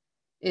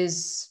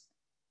is,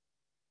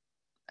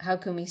 how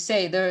can we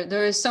say,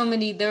 there are so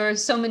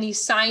many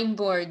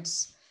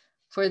signboards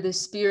for the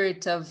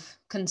spirit of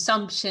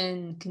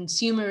consumption,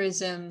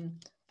 consumerism,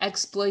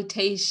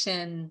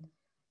 exploitation,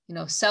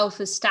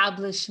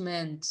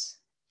 self-establishment,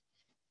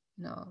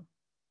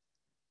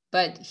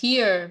 but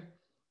here,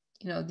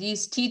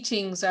 these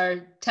teachings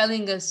are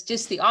telling us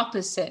just the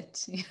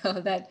opposite,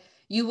 that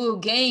you will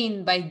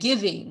gain by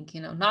giving,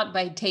 not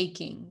by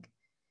taking.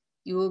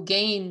 You will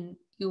gain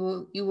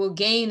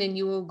and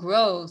you will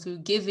grow through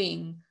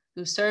giving,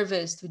 through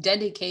service, through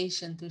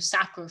dedication, through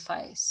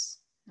sacrifice.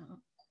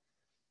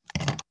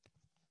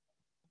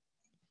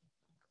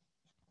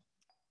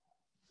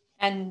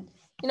 And,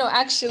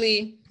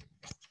 actually,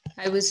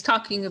 I was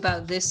talking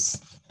about this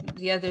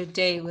the other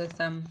day with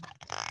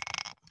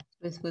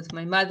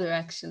my mother,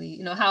 actually,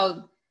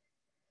 how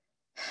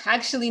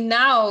actually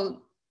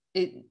now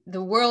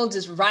the world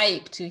is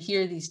ripe to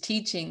hear these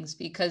teachings,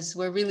 because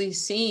we're really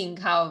seeing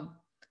how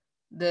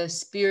the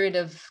spirit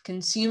of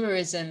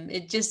consumerism,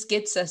 it just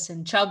gets us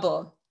in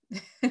trouble.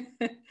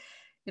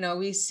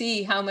 We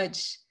see how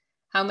much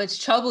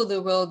trouble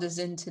the world is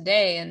in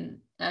today,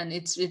 and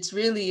it's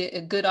really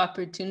a good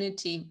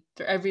opportunity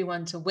for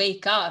everyone to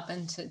wake up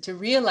and to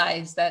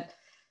realize that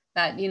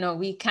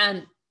we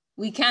can't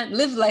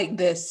live like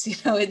this.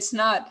 It's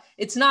not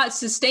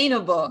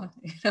sustainable.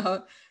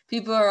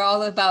 People are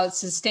all about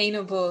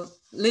sustainable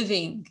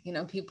living.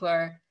 People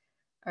are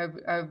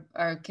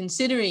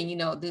considering,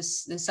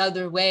 this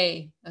other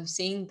way of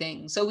seeing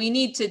things. So we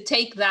need to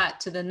take that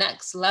to the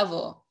next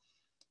level.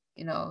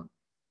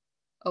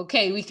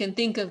 Okay, we can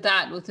think of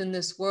that within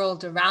this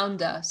world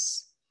around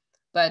us,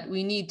 but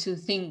we need to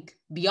think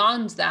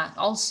beyond that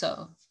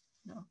also.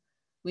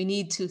 We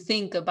need to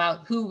think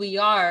about who we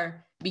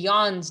are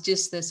beyond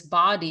just this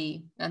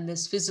body and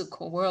this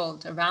physical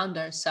world around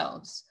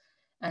ourselves,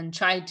 and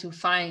try to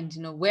find,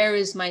 where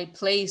is my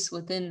place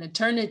within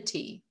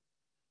eternity?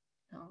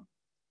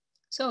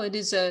 So it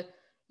is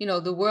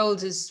the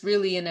world is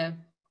really in a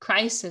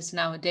crisis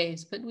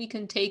nowadays, but we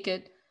can take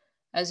it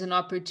as an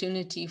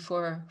opportunity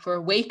for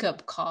a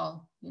wake-up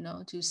call,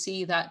 to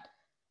see that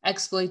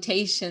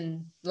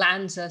exploitation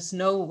lands us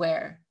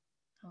nowhere.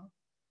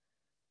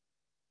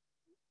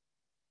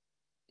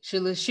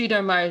 Srila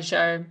Sridhar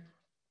Maharaj,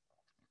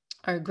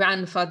 our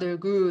grandfather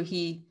guru,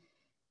 he,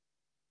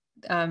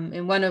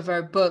 in one of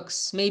our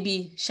books,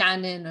 maybe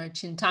Shannon or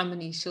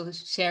Chintamani, she'll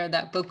share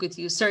that book with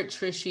you, Search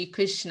for Sri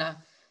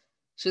Krishna.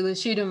 Srila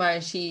Sridhar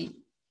Maharaj,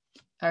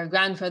 our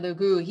grandfather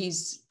guru,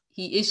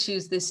 he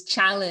issues this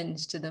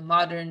challenge to the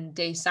modern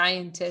day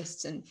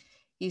scientists, and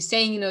he's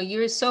saying,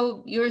 you're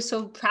so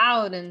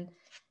proud, and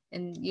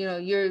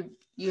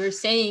you're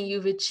saying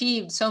you've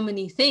achieved so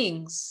many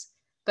things,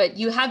 but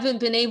you haven't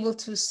been able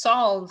to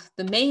solve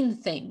the main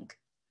thing,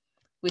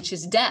 which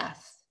is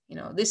death.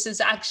 This is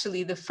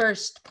actually the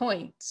first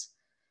point,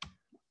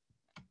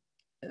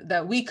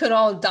 that we could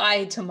all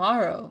die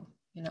tomorrow,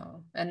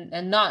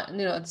 and not,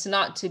 it's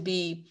not to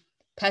be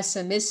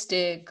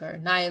pessimistic or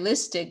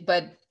nihilistic,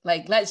 but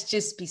like, let's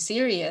just be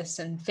serious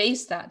and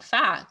face that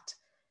fact.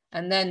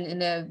 And then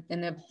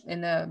in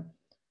a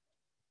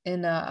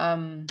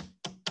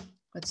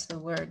what's the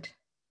word?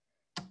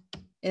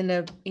 In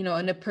a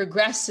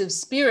progressive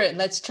spirit,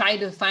 let's try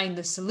to find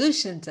the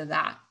solution to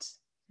that.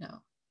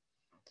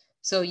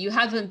 So you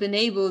haven't been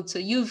able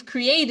to, you've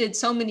created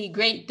so many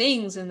great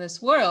things in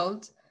this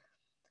world,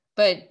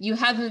 but you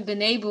haven't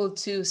been able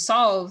to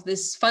solve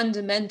this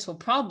fundamental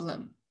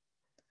problem.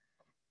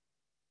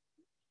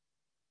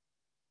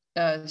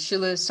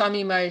 Srila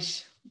Swami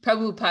Maharaj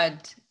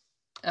Prabhupada,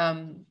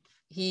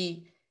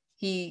 he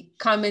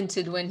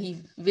commented when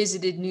he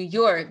visited New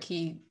York,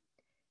 he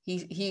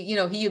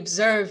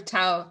observed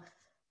how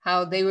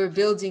they were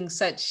building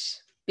such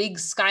big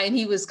sky, and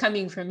he was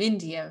coming from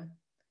India,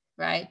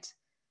 right?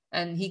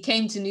 And he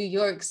came to New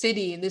York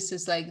City, and this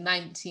is like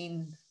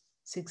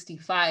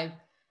 1965,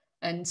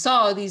 and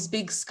saw these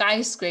big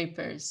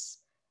skyscrapers.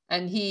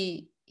 And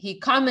he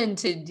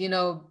commented,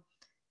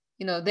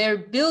 they're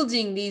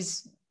building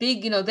these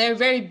big, they're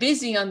very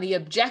busy on the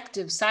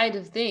objective side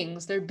of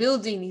things. They're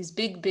building these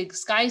big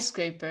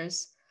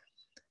skyscrapers,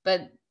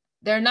 but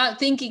they're not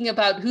thinking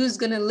about who's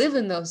going to live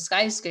in those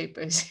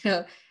skyscrapers.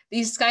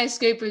 These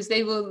skyscrapers,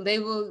 they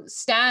will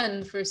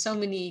stand for so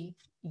many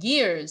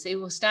years. They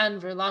will stand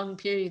for long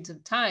periods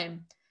of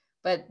time,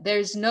 but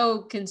there's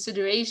no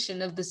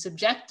consideration of the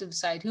subjective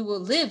side, who will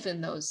live in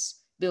those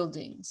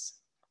buildings.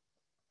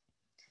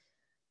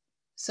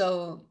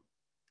 So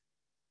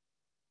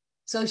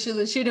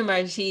Srila Sridhar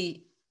Maharaj,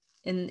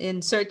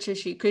 in Search for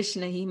Sri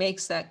Krishna, he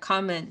makes that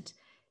comment.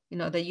 you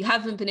know, that they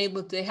haven't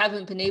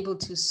been able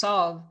to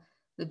solve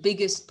the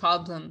biggest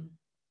problem,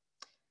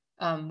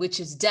 which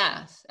is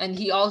death. And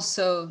he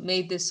also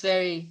made this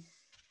very,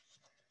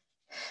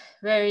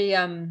 very,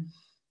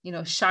 you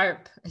know,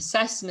 sharp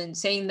assessment,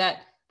 saying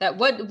that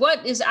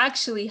what is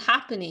actually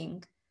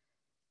happening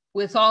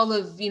with all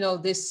of, you know,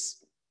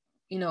 this,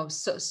 you know,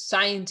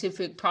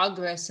 scientific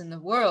progress in the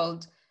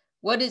world,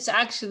 what it's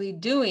actually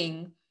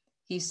doing,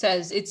 he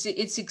says, it's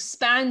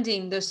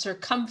expanding the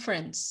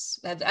circumference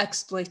of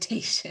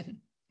exploitation.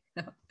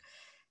 You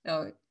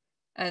know,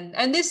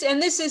 and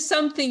this is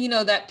something, you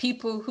know, that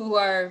people who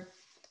are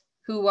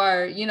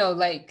you know,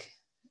 like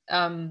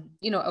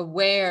you know,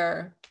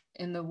 aware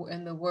in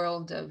the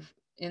world of,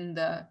 in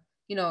the,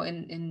 you know,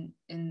 in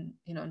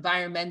you know,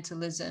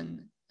 environmentalism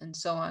and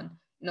so on,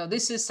 you know,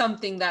 this is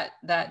something that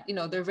you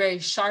know, they're very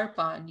sharp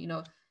on. You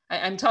know,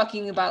 I'm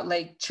talking about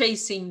like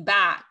tracing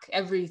back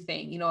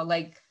everything, you know,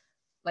 like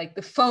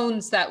the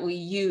phones that we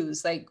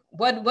use, like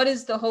what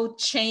is the whole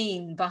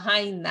chain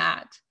behind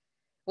that?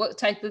 What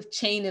type of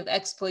chain of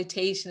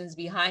exploitation is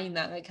behind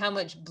that? Like how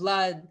much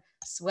blood,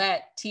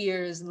 sweat,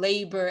 tears,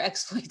 labor,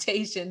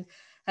 exploitation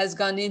has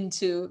gone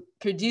into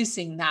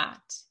producing that,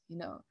 you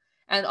know?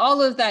 And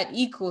all of that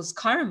equals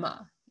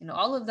karma, you know,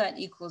 all of that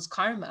equals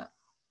karma.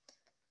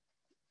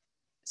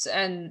 So,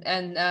 and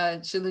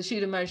Srila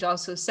Sridhar Maharaj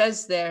also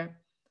says there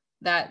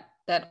that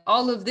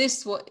all of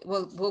this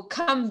will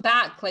come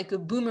back like a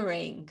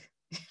boomerang.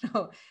 You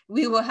know,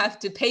 we will have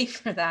to pay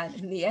for that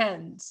in the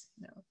end.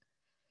 You know?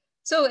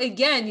 So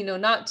again, you know,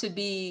 not to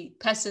be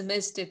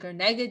pessimistic or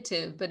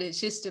negative, but it's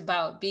just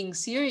about being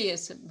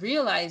serious,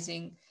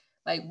 realizing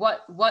like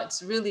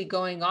what's really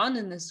going on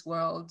in this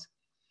world,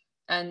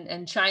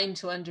 and trying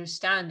to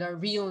understand our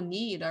real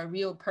need, our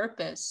real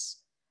purpose,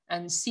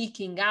 and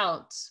seeking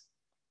out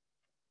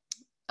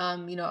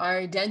you know, our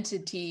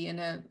identity in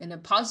a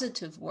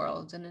positive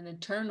world, in an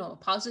eternal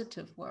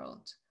positive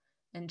world,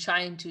 and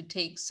trying to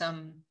take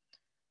some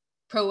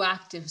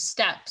proactive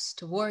steps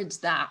towards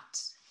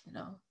that.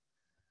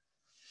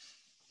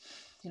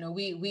 You know,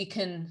 we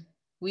can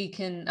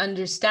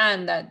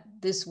understand that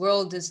this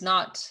world is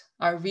not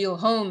our real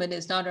home, it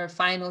is not our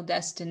final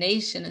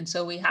destination, and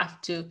so we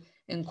have to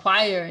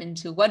inquire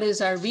into what is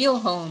our real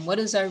home, what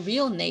is our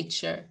real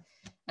nature,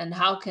 and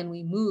how can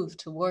we move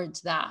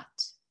towards that.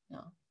 You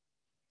know?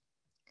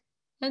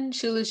 And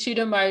Srila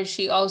Sridhar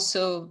Maharaj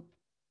also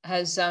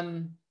has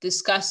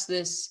discussed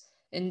this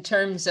in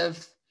terms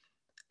of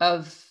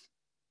how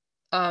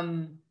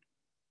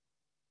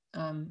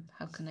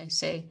can I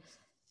say,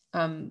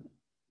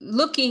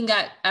 looking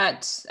at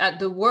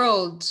the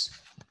world,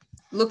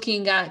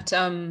 looking at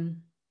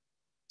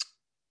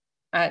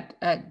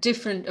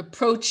different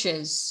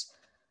approaches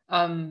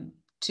to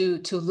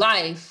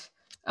life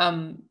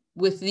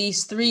with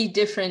these three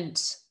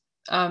different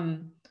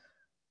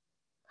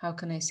how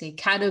can I say,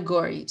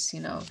 categories, you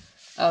know,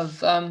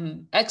 of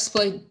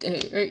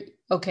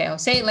okay, I'll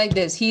say it like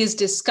this. He has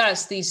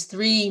discussed these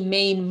three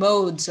main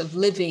modes of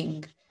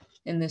living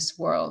in this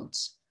world.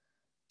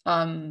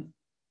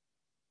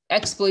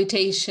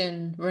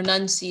 Exploitation,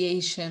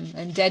 renunciation,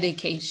 and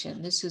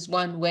dedication. This is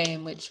one way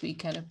in which we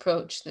can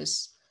approach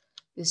this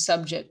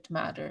subject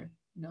matter,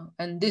 you know.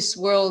 And this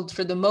world,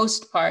 for the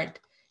most part,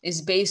 is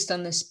based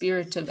on the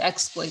spirit of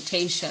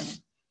exploitation.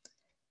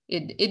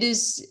 It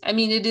is at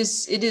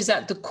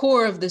the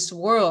core of this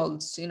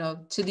world, you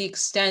know, to the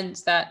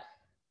extent that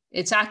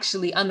it's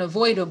actually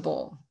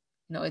unavoidable.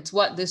 You know, it's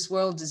what this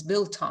world is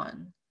built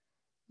on,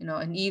 you know,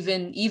 and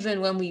even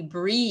when we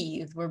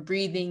breathe, we're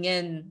breathing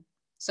in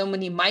so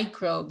many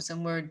microbes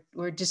and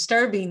we're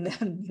disturbing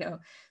them. You know,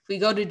 if we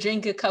go to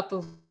drink a cup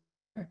of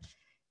water,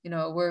 you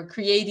know, we're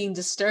creating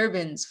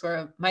disturbance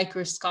for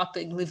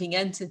microscopic living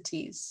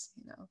entities,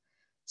 you know.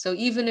 So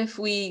even if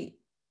we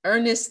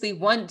earnestly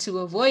want to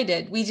avoid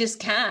it, we just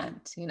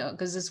can't, you know,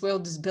 because this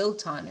world is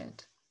built on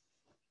it.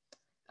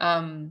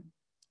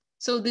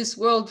 So this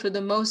world, for the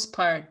most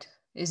part,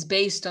 is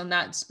based on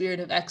that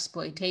spirit of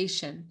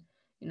exploitation,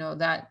 you know,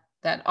 that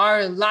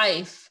our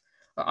life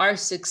or our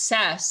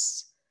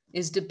success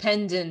is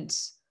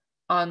dependent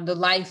on the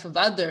life of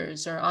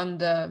others, or on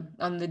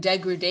the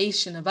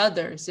degradation of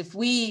others. If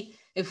we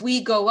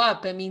go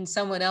up, it means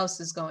someone else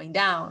is going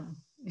down,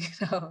 you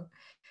know.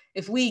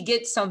 If we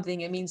get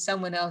something, it means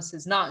someone else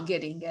is not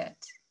getting it.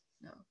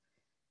 You know?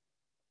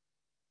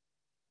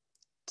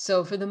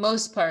 So for the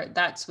most part,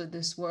 that's what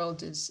this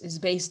world is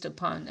based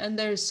upon. And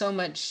there's so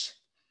much,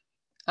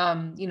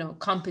 you know,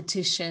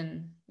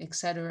 competition, et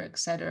cetera, et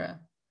cetera.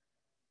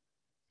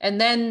 And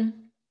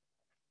then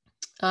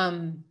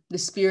the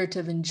spirit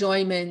of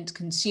enjoyment,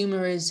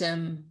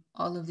 consumerism,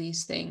 all of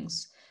these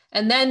things.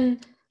 And then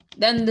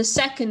the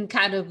second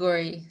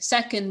category,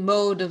 second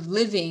mode of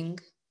living,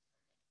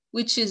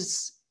 which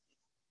is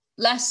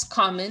less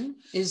common,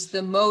 is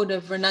the mode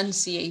of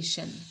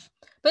renunciation.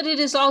 But it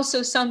is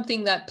also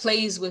something that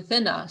plays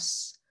within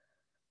us.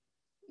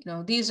 You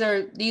know, these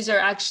are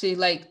actually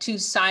like two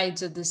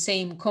sides of the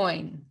same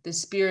coin, the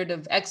spirit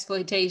of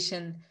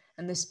exploitation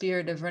and the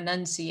spirit of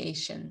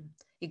renunciation.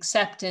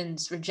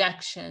 acceptance,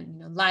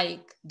 rejection,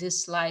 like,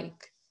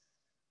 dislike.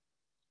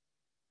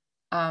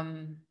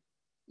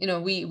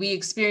 We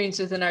experience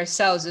within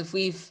ourselves if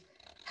we've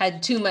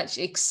had too much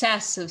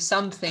excess of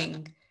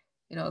something,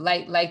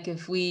 like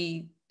if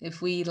we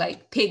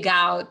like pig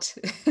out,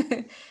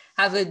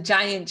 have a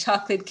giant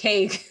chocolate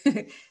cake,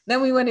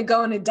 then we want to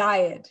go on a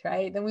diet,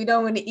 right? Then we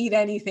don't want to eat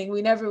anything.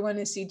 We never want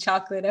to see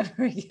chocolate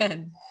ever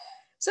again.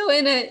 So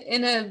in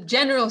a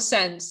general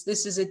sense,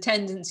 this is a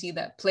tendency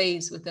that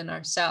plays within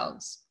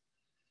ourselves.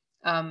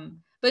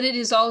 But it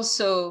is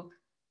also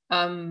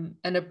an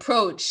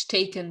approach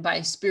taken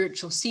by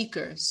spiritual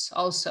seekers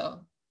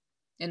also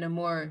in a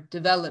more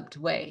developed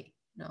way.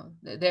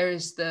 There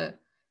is the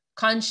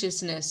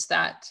consciousness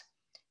that,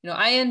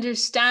 I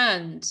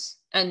understand,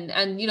 and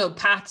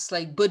paths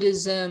like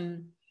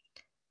Buddhism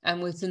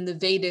and within the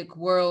Vedic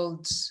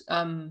world,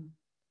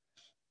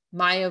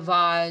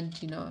 Mayavad,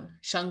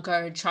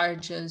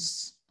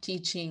 Shankaracharya's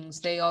teachings,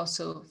 they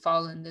also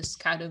fall in this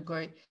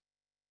category.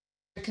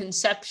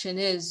 Conception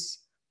is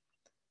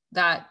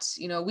that,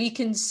 we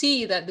can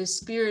see that the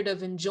spirit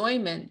of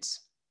enjoyment,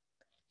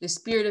 the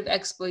spirit of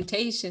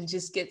exploitation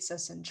just gets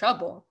us in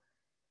trouble.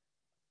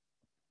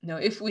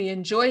 If we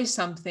enjoy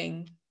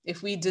something,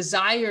 if we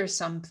desire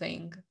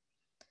something,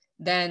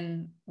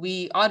 then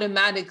we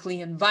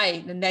automatically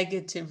invite a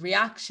negative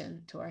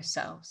reaction to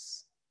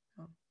ourselves.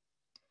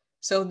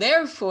 So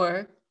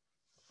therefore,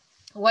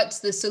 what's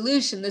the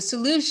solution? The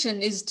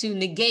solution is to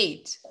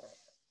negate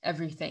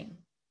everything.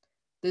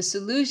 The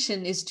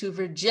solution is to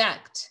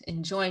reject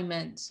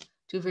enjoyment,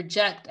 to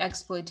reject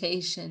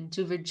exploitation,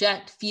 to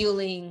reject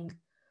feeling,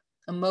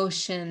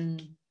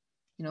 emotion,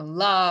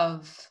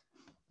 love,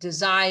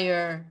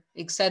 desire,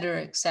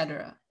 etc.,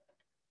 etc.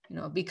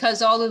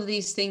 Because all of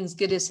these things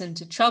get us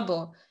into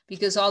trouble,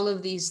 because all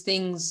of these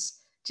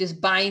things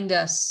just bind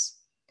us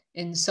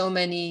in so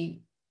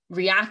many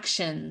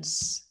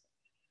reactions,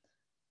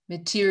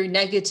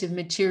 negative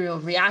material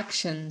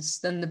reactions,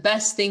 then the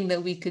best thing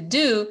that we could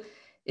do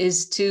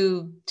is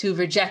to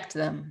reject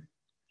them.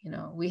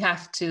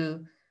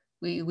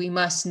 We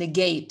must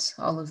negate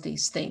all of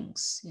these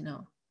things,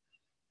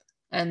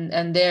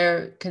 and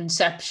their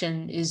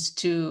conception is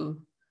to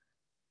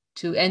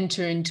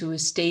enter into a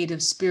state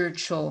of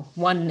spiritual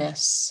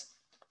oneness.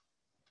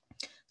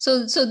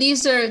 So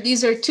these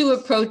are two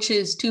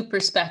approaches, two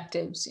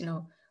perspectives.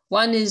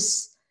 One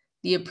is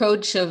the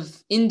approach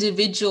of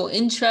individual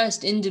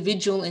interest,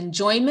 individual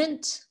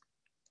enjoyment,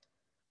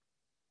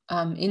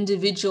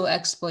 individual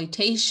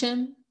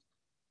exploitation,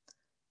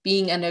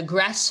 being an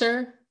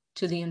aggressor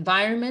to the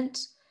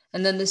environment.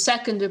 And then the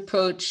second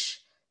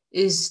approach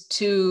is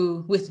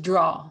to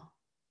withdraw,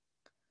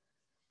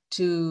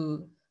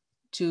 to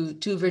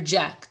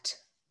reject.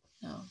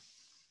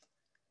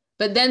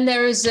 But then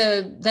there is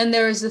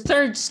a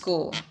third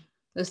school,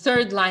 the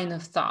third line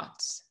of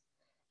thoughts,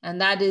 and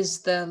that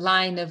is the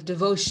line of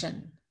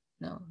devotion,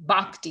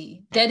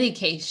 bhakti,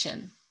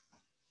 dedication.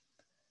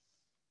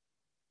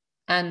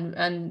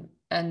 And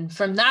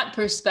from that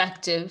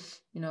perspective,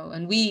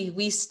 and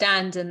we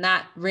stand in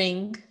that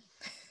ring.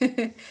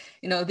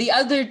 The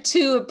other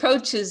two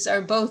approaches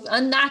are both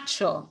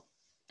unnatural,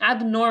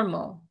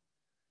 abnormal.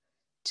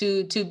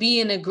 To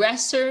be an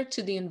aggressor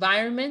to the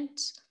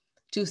environment,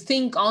 to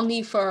think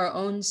only for our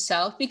own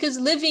self, because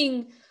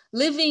living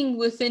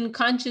within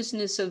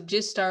consciousness of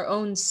just our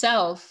own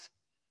self,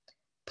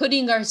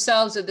 putting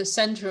ourselves at the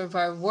center of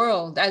our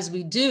world as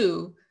we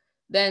do,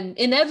 then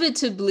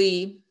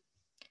inevitably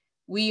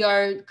we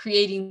are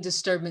creating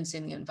disturbance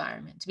in the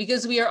environment,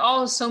 because we are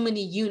all so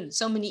many units,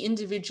 so many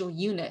individual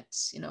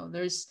units.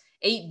 There's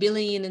 8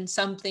 billion and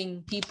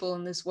something people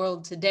in this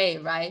world today,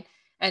 right?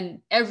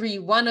 And every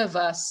one of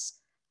us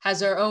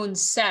has our own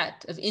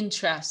set of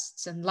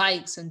interests and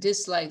likes and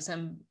dislikes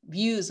and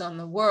views on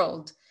the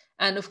world.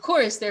 And of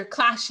course, they're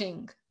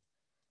clashing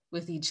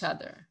with each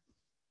other.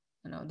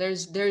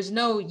 There's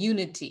no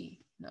unity,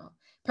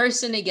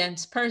 person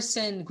against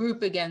person,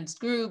 group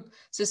against group,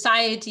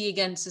 society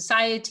against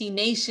society,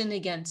 nation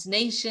against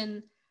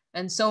nation,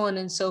 and so on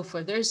and so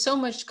forth. There's so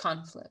much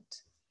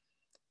conflict.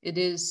 It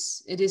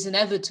is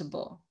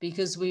inevitable,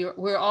 because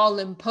we're all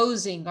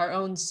imposing our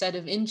own set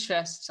of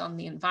interests on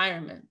the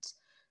environment.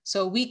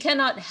 So we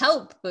cannot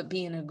help but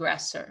be an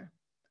aggressor.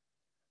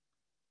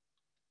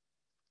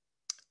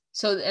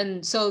 So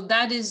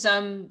that is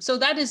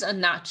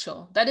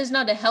unnatural. That is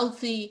not a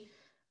healthy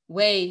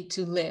way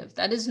to live.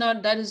 That is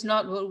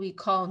not what we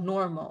call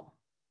normal,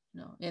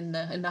 in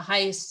the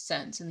highest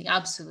sense, in the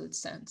absolute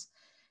sense.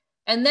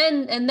 And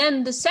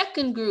then the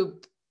second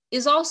group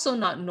is also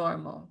not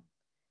normal,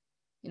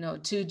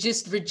 to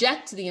just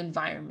reject the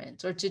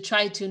environment or to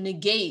try to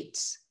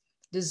negate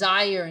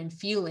desire and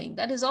feeling.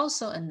 That is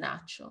also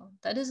unnatural.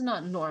 That is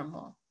not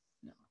normal.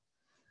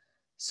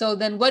 So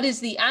then what is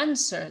the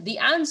answer? The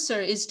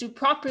answer is to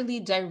properly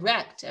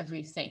direct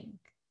everything.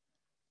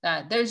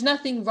 That there's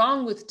nothing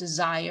wrong with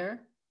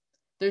desire.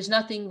 There's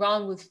nothing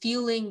wrong with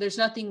feeling. There's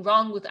nothing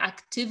wrong with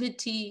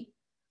activity,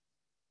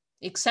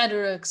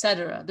 etc.,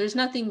 etc. There's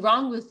nothing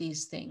wrong with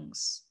these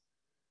things.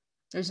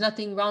 There's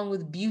nothing wrong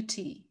with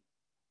beauty.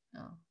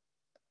 No.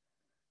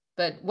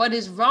 But what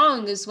is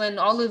wrong is when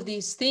all of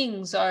these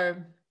things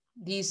are,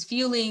 these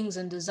feelings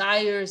and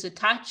desires,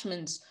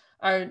 attachments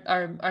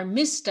are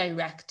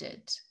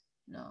misdirected,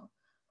 you know,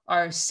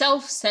 are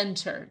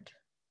self-centered.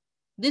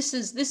 This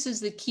is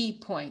the key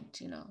point,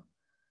 you know.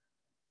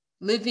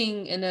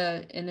 Living in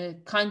a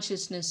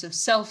consciousness of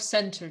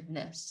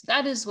self-centeredness,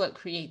 that is what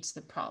creates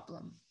the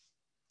problem.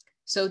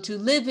 So to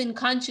live in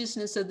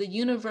consciousness of the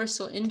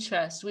universal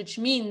interest, which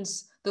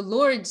means the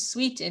Lord's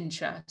sweet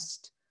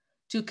interest,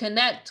 to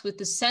connect with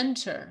the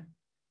center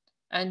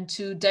and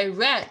to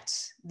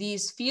direct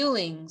these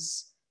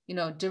feelings, you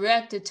know,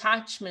 direct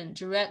attachment,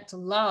 direct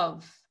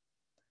love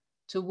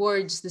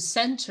towards the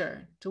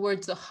center,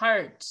 towards the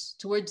heart,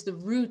 towards the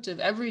root of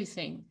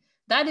everything.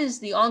 That is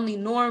the only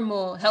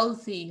normal,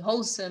 healthy,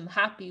 wholesome,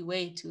 happy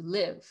way to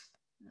live.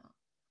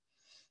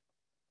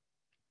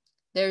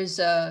 There's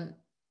a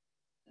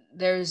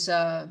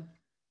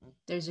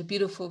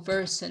beautiful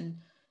verse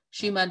in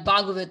Srimad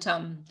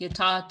Bhagavatam,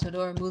 Yata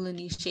Tador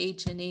Mulani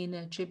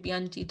Shechanena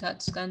Tripyanti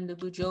Tat Skanda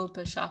Bujo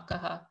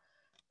Pashakaha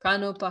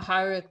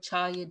Pranopaharak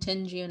Chaya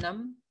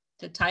Tendriyanam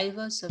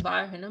Tataiva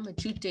Savarhanam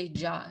Achute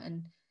Ja.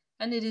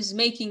 And it is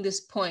making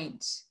this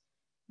point,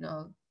 you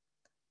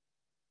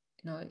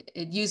know,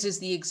 it uses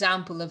the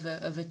example of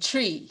a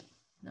tree,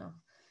 you know,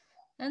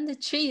 and the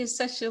tree is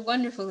such a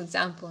wonderful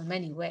example in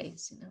many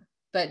ways, you know.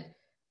 But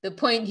the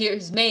point here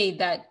is made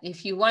that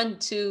if you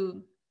want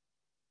to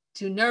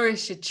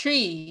nourish a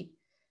tree,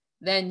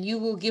 then you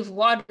will give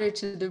water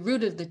to the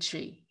root of the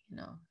tree, you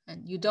know,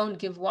 and you don't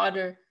give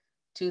water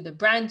to the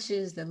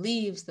branches, the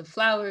leaves, the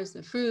flowers,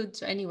 the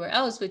fruits, or anywhere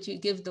else, but you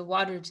give the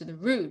water to the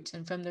root.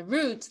 And from the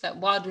roots, that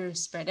water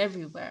is spread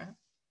everywhere.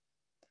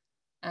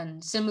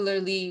 And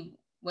similarly,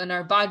 when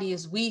our body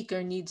is weak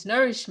or needs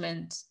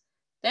nourishment,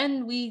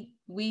 then we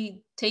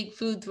take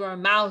food through our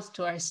mouth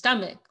to our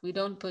stomach. We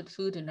don't put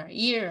food in our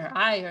ear, or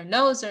eye, or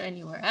nose, or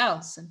anywhere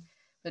else.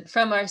 But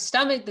from our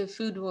stomach, the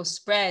food will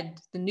spread,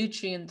 the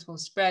nutrients will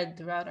spread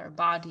throughout our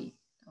body.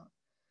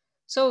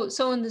 So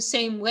in the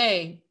same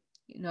way,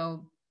 you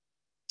know,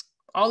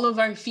 all of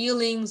our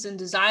feelings and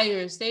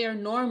desires, they are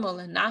normal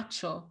and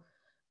natural,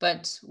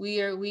 but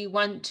we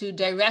want to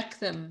direct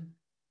them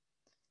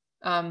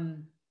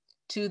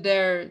to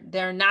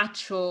their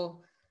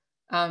natural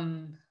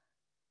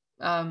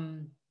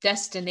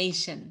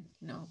destination.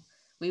 You know,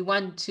 we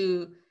want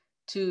to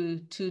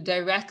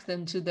direct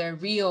them to their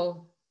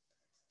real,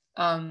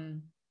 the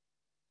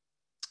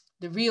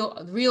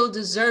real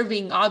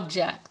deserving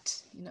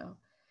object. You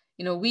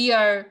know, we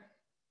are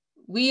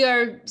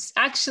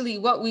actually,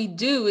 what we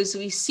do is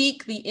we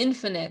seek the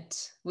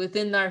infinite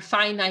within our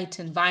finite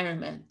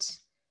environment.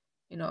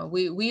 You know,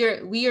 we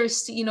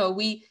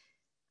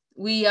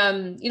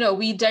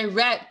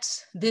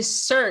direct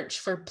this search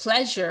for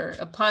pleasure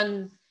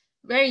upon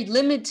very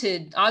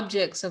limited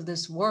objects of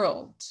this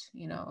world,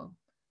 you know,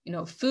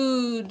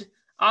 food,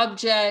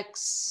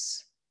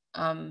 objects,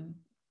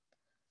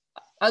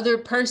 other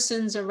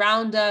persons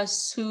around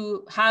us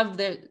who have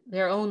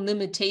their own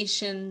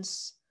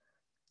limitations.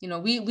 You know,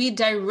 we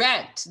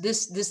direct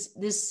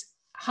this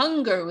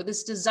hunger,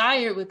 this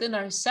desire within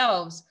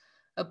ourselves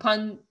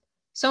upon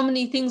so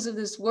many things of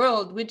this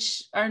world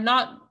which are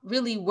not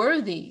really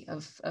worthy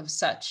of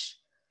such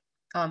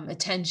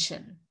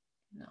attention.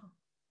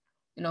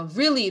 You know,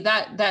 really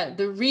that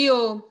the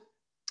real,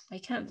 I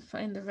can't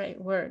find the right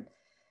word,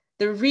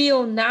 the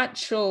real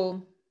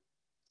natural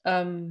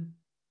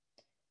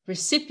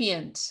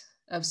recipient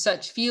of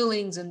such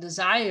feelings and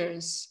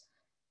desires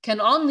can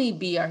only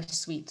be our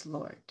sweet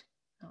Lord.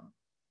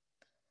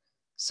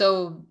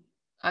 So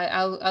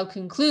I'll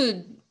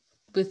conclude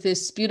with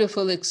this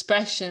beautiful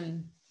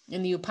expression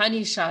in the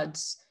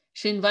Upanishads,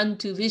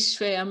 Shrinvantu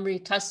Vishwe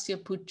Amritasya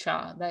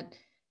Putra, that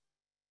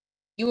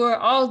you are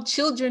all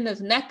children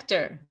of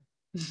nectar.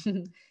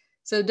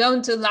 So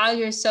don't allow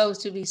yourselves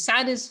to be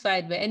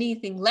satisfied by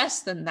anything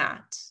less than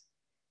that.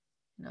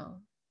 You know,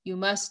 you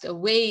must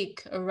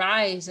awake,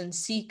 arise, and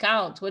seek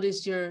out what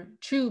is your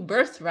true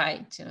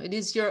birthright. You know, it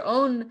is your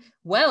own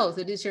wealth.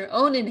 It is your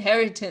own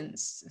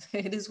inheritance.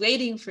 It is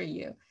waiting for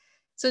you.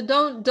 So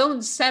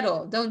don't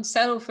settle. Don't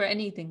settle for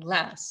anything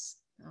less.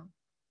 You know?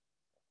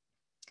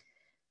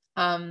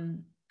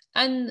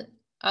 And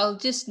I'll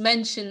just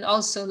mention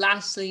also,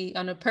 lastly,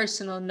 on a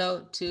personal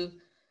note,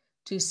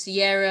 to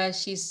Sierra.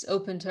 She's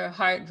opened her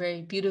heart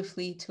very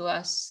beautifully to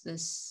us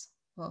this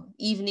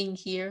evening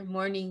here,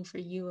 morning for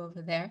you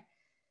over there.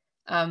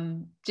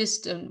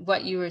 Just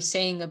what you were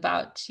saying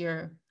about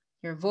your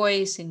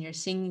voice and your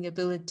singing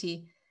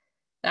ability,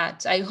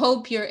 that I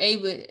hope you're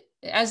able,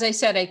 as I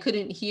said, I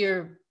couldn't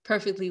hear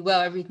perfectly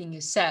well everything you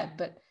said,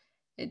 but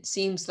it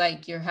seems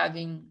like you're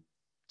having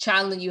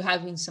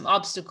some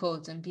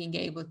obstacles in being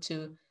able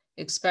to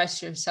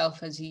express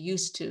yourself as you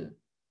used to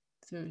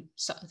through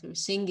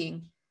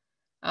singing.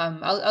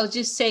 I'll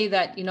just say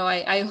that, you know,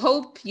 I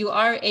hope you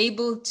are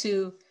able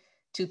to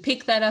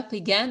pick that up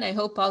again. I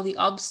hope all the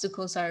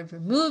obstacles are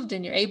removed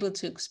and you're able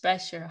to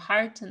express your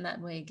heart in that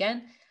way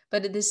again.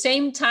 But at the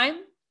same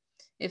time,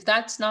 If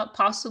that's not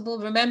possible,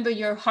 remember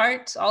your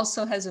heart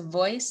also has a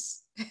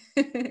voice.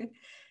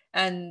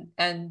 and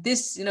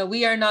this,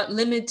 we are not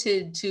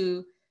limited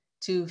to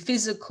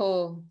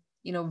physical,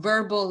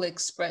 verbal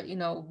express,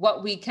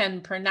 what we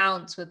can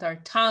pronounce with our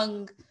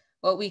tongue,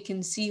 what we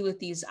can see with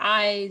these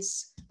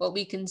eyes, what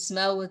we can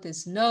smell with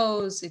this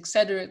nose,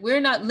 etc.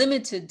 We're not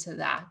limited to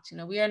that.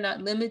 We are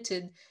not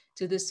limited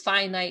to this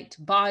finite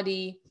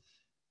body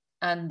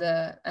and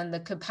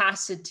the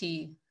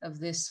capacity of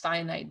this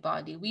finite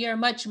body. We are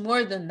much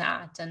more than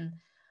that. And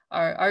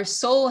our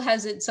soul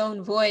has its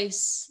own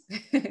voice.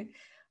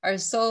 Our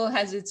soul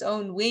has its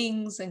own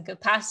wings and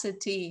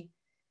capacity.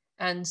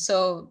 And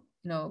so,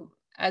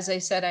 as I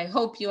said, I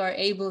hope you are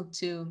able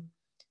to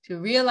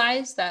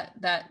realize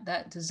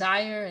that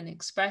desire and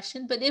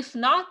expression. But if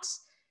not,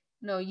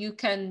 you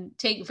can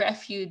take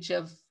refuge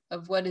of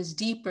what is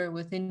deeper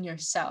within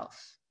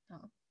yourself.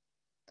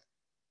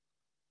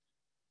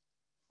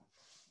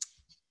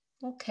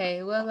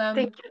 Okay, well,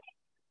 Thank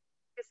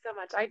you so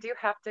much. I do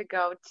have to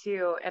go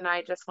too, and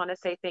I just want to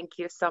say thank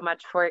you so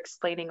much for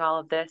explaining all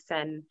of this.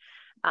 And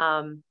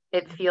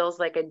it feels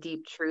like a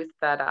deep truth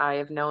that I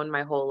have known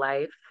my whole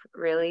life,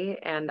 really.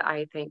 And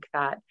I think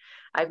that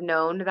I've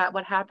known that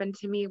what happened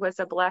to me was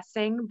a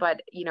blessing,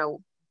 but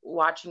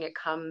watching it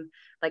come,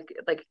 like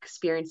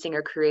experiencing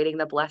or creating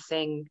the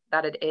blessing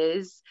that it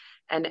is,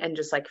 and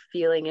just like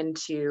feeling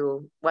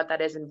into what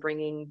that is and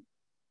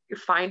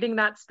finding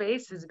that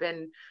space has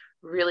been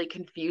really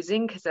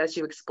confusing, because as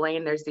you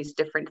explain, there's these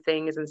different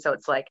things, and so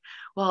it's like,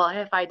 well,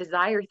 if I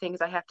desire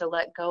things, I have to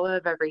let go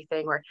of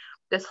everything, or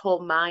this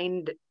whole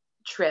mind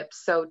trip.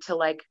 So to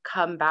like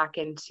come back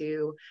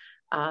into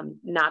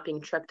not being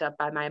tripped up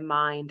by my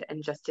mind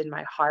and just in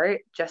my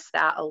heart, just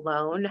that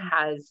alone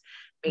has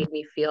made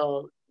me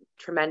feel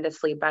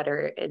tremendously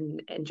better in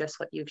just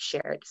what you've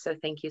shared. So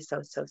thank you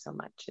so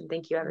much, and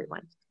thank you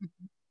everyone.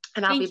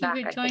 And I'll be back.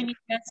 Thank you for joining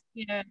us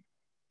here.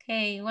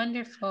 Okay,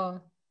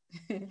 wonderful.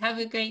 Have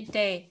a great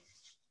day.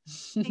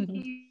 Thank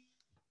you.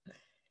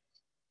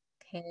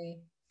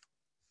 Okay.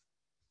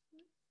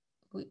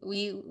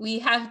 We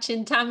have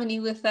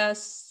Chintamani with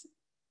us.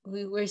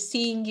 We're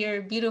seeing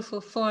your beautiful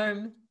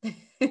form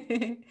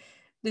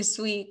this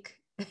week.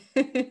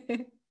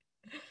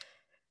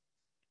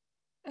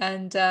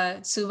 And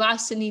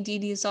Suvasini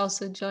Didi has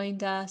also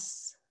joined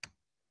us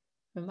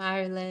from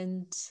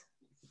Ireland.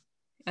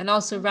 And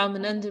also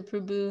Ramananda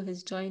Prabhu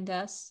has joined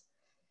us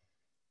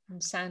from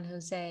San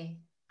Jose.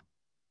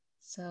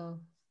 So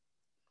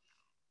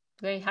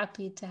very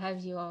happy to have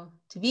you all,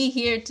 to be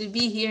here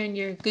in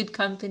your good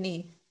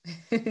company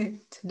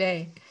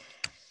today.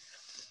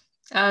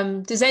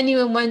 Does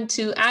anyone want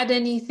to add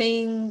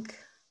anything,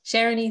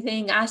 share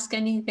anything, ask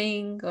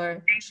anything,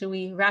 or should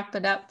we wrap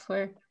it up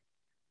for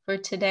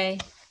today?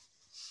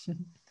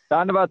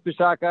 Dhanavad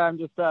Vishakha, I'm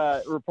just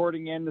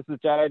reporting in. This is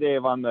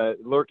Jayadev on the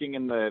lurking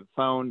in the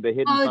phone, the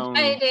hidden phone.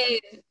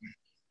 Jayadev.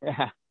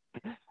 Yeah.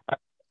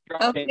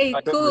 Okay,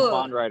 I couldn't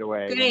respond right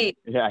away. Great.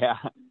 Yeah.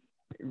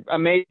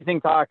 Amazing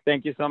talk.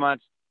 Thank you so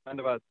much.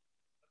 Dhanavad.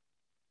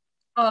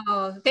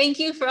 Oh, thank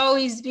you for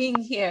always being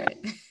here.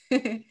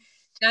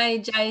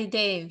 Jai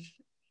Dev.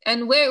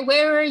 And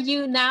where are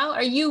you now?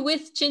 Are you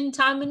with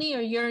Chintamani,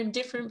 or you're in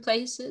different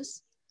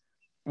places?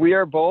 We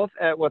are both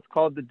at what's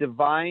called the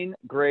Divine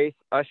Grace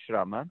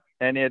Ashrama,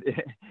 and it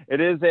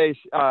is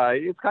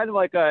it's kind of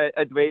like a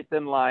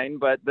Advaitin line,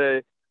 but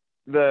the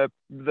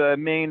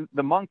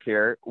monk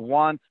here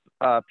wants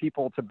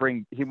people to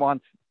bring. He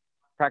wants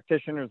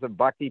practitioners of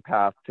Bhakti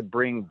path to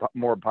bring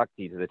more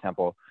Bhakti to the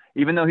temple.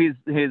 Even though he's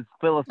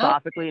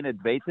philosophically an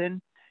Advaitin,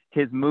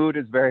 his mood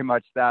is very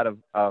much that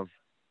of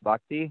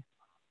Bhakti.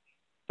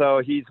 So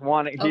he's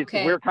wanting.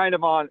 Okay. We're kind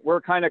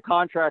of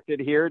contracted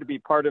here to be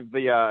part of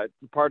the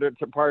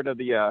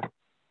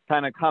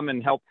kind of come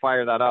and help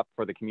fire that up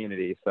for the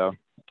community. So.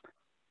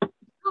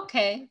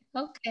 Okay.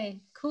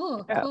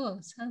 Cool. Yeah. Cool.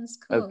 Sounds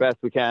cool. As best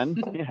we can.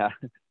 Yeah.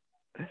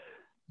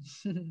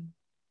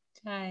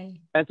 Hi.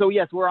 And so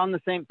yes, we're on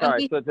the same.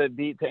 Sorry. So to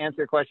answer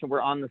your question,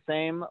 we're on the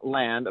same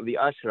land of the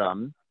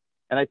ashram,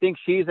 and I think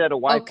she's at a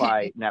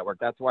Wi-Fi network.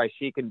 That's why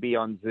she can be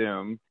on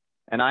Zoom.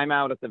 And I'm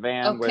out at the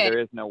van where there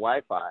is no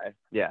Wi-Fi.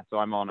 Yeah, so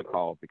I'm on a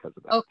call because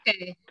of that.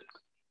 Okay,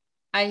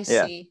 I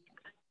see.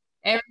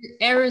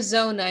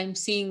 Arizona, I'm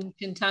seeing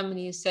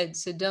Chintamani said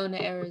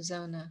Sedona,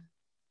 Arizona.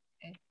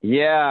 Okay.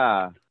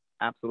 Yeah,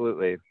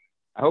 absolutely.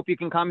 I hope you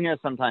can come here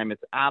sometime.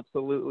 It's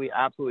absolutely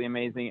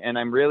amazing. And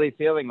I'm really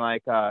feeling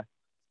like, I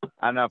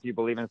don't know if you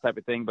believe in this type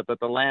of thing, but that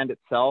the land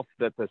itself,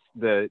 that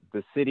the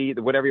city,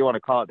 whatever you want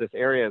to call it, this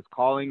area is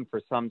calling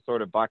for some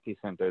sort of Bhakti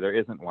center. There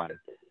isn't one.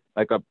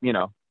 Like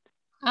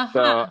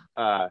So,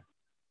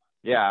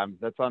 yeah,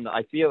 that's on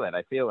I feel it.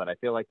 I feel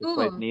like this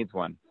place needs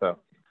one. So,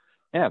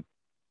 yeah.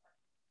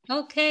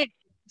 Okay.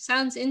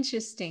 Sounds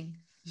interesting.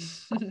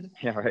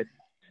 Yeah, right.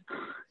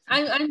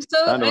 I'm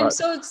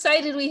so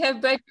excited we have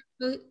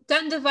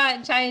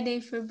Dandavat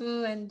Jayadev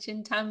Prabhu and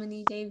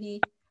Chintamani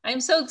Devi.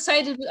 I'm so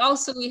excited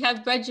we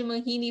have Braja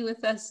Mohini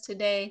with us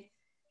today.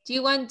 Do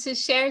you want to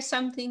share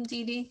something,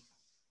 Didi?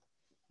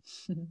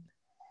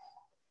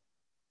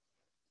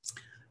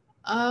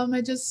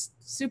 I just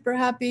super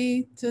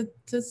happy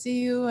to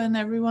see you and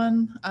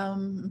everyone.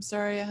 I'm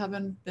sorry I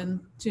haven't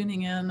been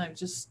tuning in. I've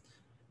just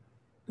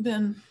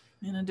been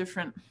in a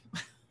different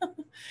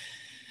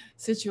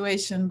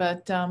situation,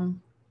 but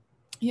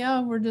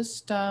yeah, we're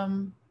just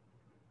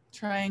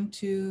trying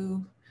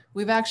to.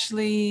 We've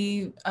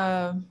actually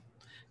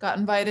got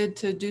invited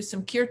to do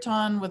some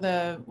kirtan with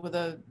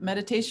a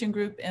meditation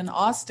group in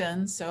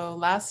Austin. So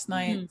last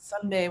night,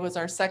 Sunday, was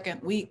our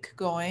second week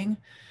going.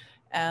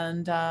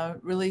 And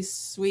really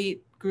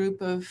sweet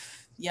group of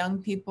young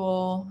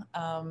people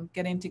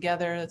getting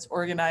together. It's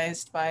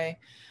organized by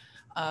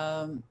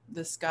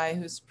this guy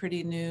who's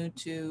pretty new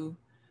to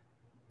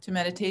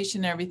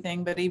meditation and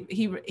everything, but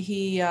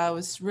he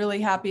was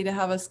really happy to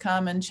have us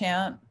come and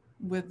chant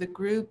with the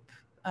group.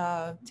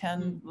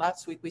 10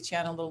 last week we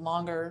chanted a little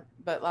longer,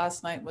 but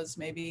last night was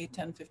maybe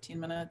 10-15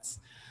 minutes.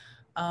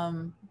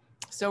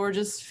 So we're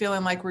just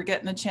feeling like we're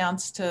getting a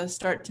chance to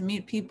start to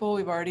meet people.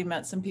 We've already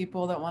met some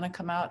people that want to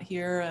come out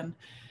here and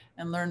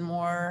learn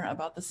more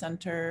about the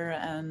center.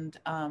 And,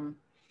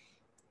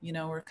 you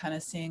know, we're kind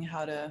of seeing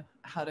how to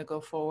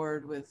go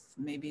forward with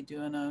maybe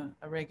doing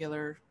a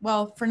regular,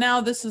 well, for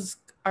now, this is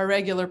our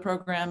regular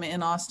program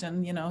in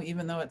Austin, you know,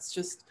 even though it's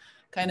just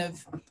kind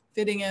of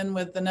fitting in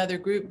with another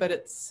group, but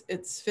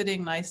it's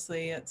fitting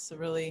nicely. It's a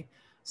really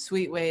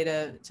sweet way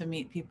to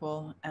meet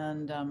people.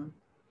 And,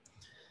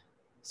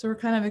 so we're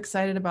kind of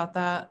excited about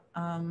that.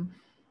 And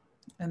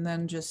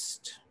then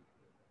just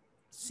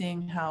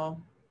seeing how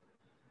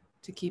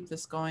to keep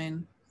this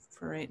going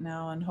for right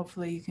now. And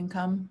hopefully you can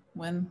come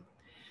when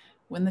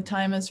the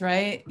time is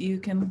right. You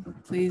can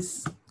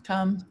please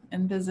come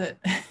and visit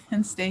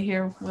and stay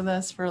here with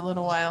us for a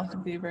little while.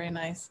 It'd be very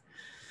nice.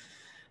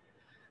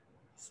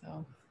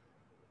 So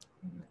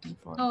I'm looking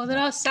forward to that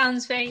all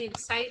sounds very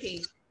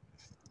exciting.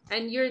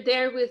 And you're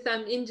there with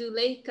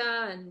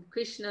Indulekha and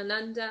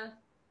Krishnananda.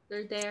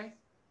 They're there.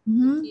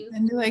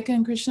 Indulekha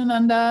and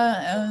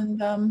Krishnananda,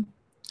 and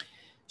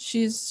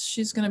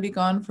she's going to be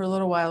gone for a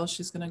little while.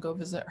 She's going to go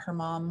visit her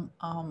mom.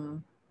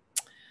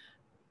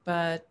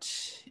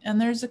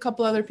 And there's a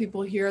couple other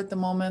people here at the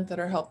moment that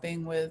are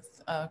helping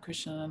with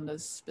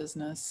Krishnananda's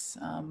business,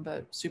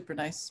 but super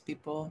nice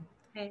people.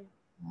 Okay.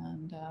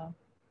 And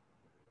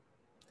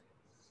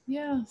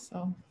yeah,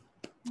 so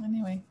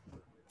anyway,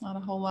 not a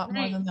whole lot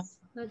more than that.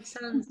 That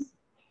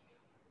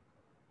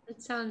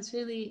sounds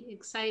really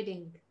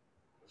exciting.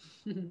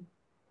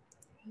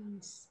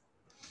 Yes.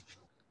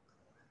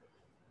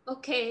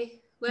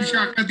 Okay. Well,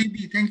 Vishakha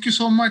Devi, thank you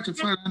so much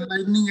for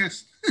enlightening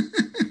us.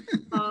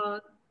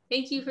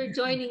 Thank you for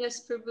joining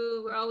us,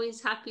 Prabhu. We're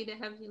always happy to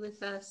have you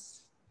with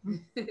us.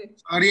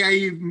 Sorry,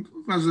 I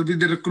was with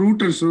the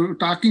recruiter, so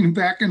talking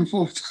back and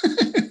forth.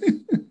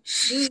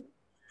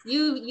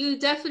 You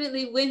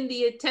definitely win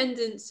the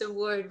attendance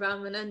award,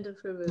 Ramananda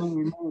Prabhu.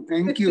 No,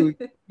 thank you.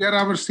 You are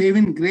our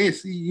saving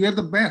grace. You are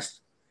the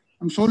best.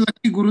 I'm so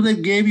lucky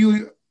Gurudev gave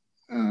you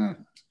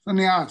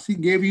sannyas. He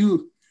gave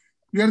you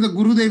are the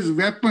Gurudev's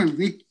weapon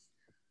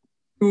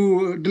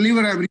to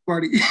deliver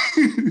everybody.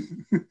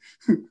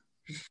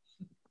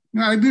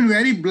 I've been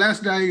very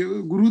blessed.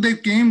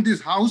 Gurudev came to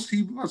this house.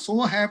 He was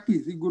so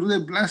happy.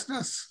 Gurudev blessed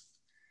us.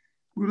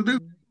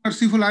 Gurudev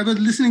merciful. I was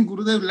listening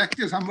Gurudev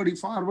lecture. Somebody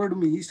forwarded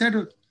me. He said,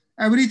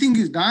 everything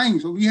is dying,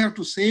 so we have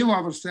to save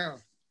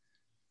ourselves.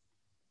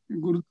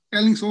 Gurudev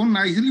telling so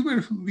nicely,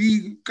 but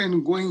we kind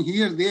of going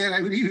here, there,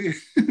 everywhere.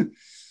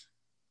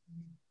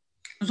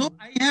 So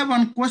I have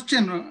one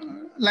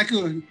question. Like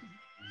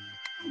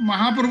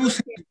Mahaprabhu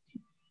said,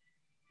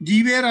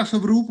 Jivera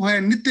Sabrup hai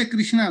Nitya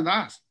Krishna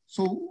Das.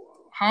 So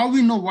how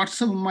we know what's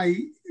my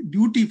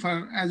duty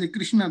as a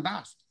Krishna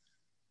Das?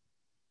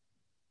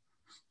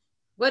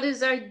 What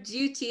is our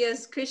duty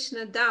as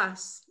Krishna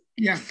Das?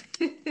 Yeah.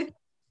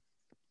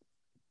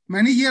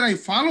 Many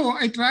years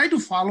I try to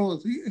follow.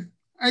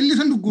 I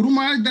listen to Guru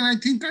Maharaj, then I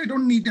think I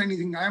don't need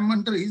anything. I am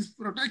under his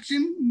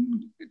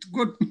protection. It's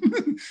good.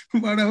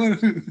 Whatever.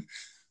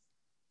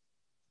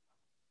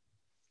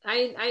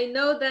 I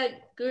know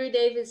that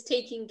Gurudev is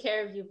taking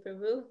care of you,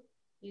 Prabhu.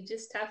 You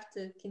just have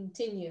to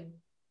continue.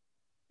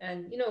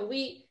 And you know,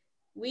 we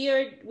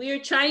are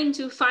trying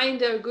to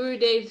find our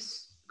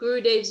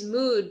Gurudev's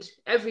mood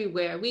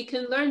everywhere. We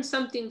can learn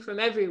something from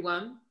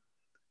everyone.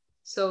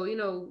 So, you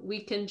know,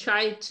 we can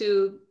try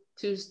to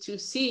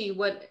see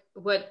what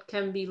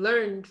can be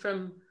learned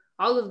from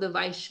all of the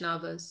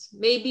Vaishnavas.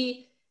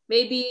 Maybe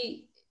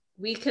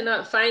we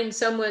cannot find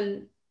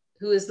someone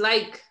who is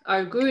like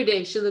our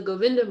Gurudev, Srila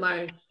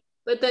Govindamar,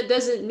 but that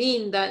doesn't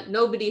mean that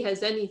nobody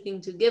has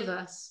anything to give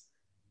us.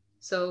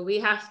 So we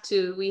have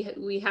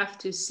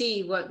to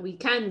see what we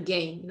can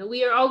gain. You know,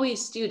 we are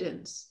always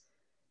students,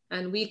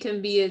 and we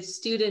can be a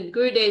student.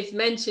 Gurudev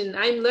mentioned,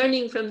 I'm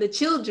learning from the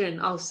children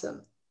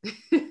also.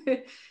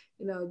 You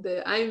know,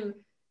 I'm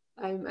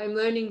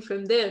learning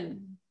from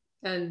them.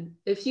 And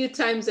a few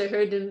times I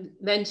heard him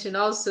mention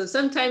also,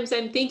 sometimes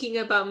I'm thinking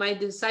about my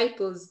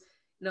disciples.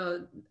 You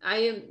know,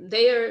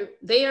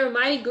 they are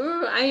my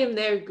guru, I am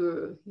their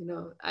guru. You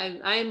know,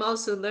 I am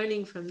also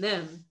learning from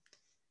them.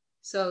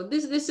 So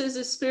this is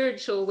a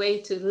spiritual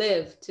way to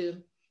live,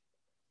 to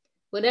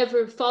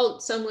whatever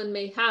fault someone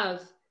may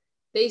have,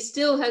 they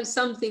still have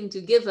something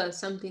to give us,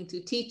 something to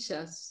teach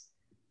us.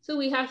 So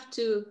we have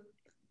to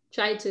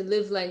try to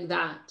live like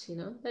that, you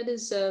know. That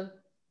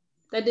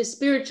is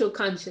spiritual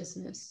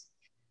consciousness.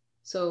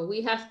 So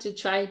we have to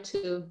try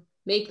to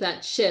make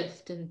that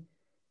shift and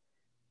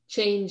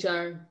change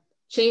our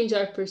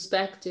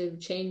perspective,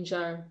 change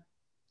our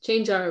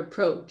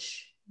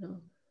approach. You know,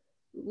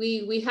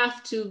 we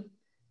have to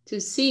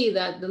see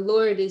that the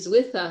Lord is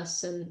with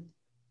us, and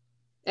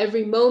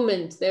every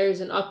moment there is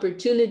an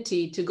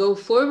opportunity to go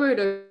forward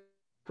or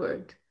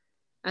backward,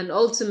 and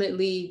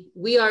ultimately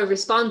we are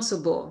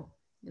responsible.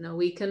 You know,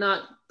 we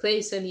cannot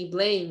place any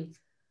blame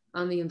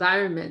on the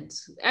environment.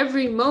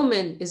 Every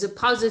moment is a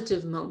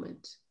positive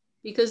moment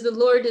because the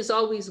Lord is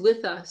always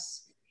with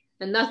us,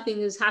 and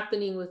nothing is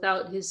happening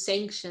without his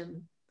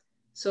sanction.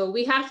 So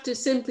we have to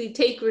simply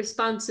take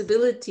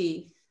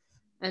responsibility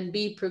and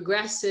be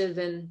progressive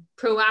and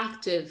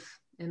proactive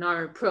in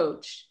our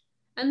approach.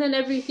 And then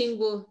everything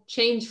will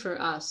change for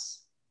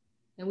us.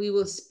 And we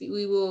will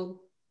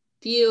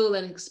feel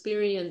and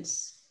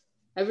experience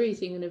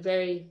everything in a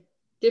very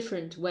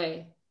different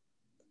way.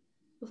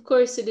 Of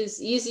course, it is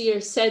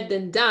easier said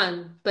than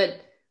done,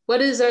 but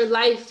what is our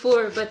life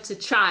for but to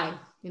try,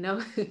 you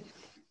know?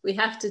 We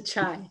have to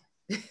try.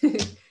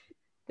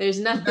 There's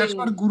nothing. That's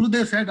what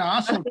Gurudev said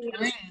also.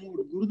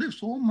 Gurudev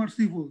so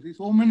merciful. In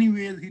so many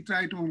ways he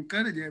tried to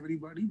encourage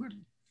everybody, but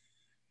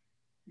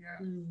yeah.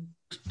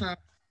 Just,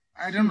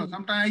 I don't know.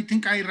 Sometimes I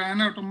think I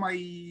ran out of my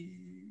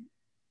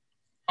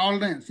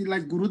tolerance. See,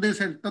 like Gurudev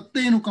said,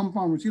 Tatte nu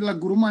compound. See, like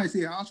Guru Mai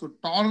say also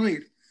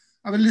tolerate.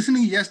 I was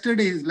listening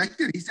yesterday his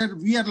lecture. He said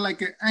we are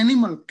like an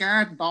animal,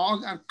 cat,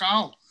 dog, or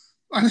cow.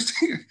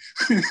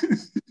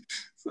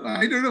 So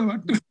I don't know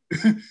what to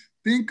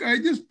think. I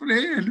just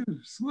pray and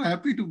so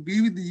happy to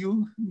be with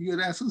you, your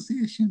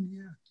association.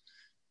 Yeah.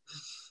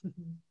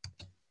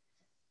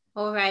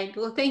 All right.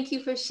 Well, thank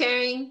you for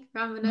sharing,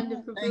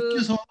 Ramananda Prabhu. Thank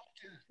you so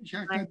much,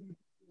 Vishakha.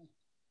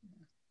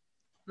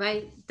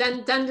 My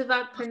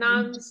Dandavat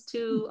pranams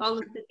to all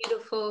of the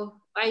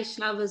beautiful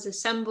Vaishnavas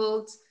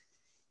assembled.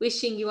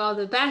 Wishing you all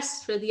the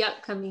best for the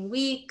upcoming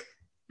week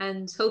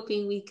and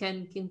hoping we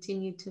can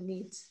continue to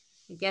meet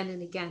again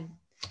and again.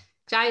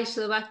 Jai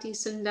Shri Bhakti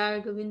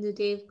Sundar Govinda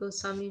Dev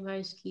Goswami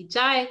Maharaj ki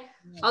Jai.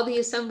 All the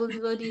assembled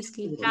devotees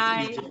ki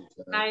Jai.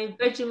 Jai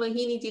Braja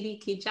Mohini Didi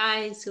ki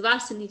Jai.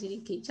 Suvasini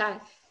Didi ki Jai.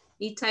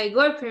 Nitai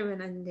Gaur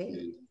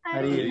Premanande.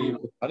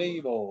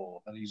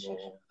 Haribo.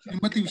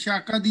 Srimati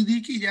Vishakha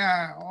Didi ki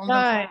Jai. All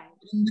the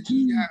Vrind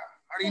ki Jai.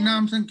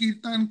 Harinam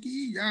Sankirtan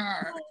ki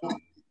Jai.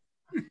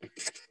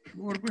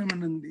 Gaur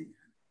Premanande.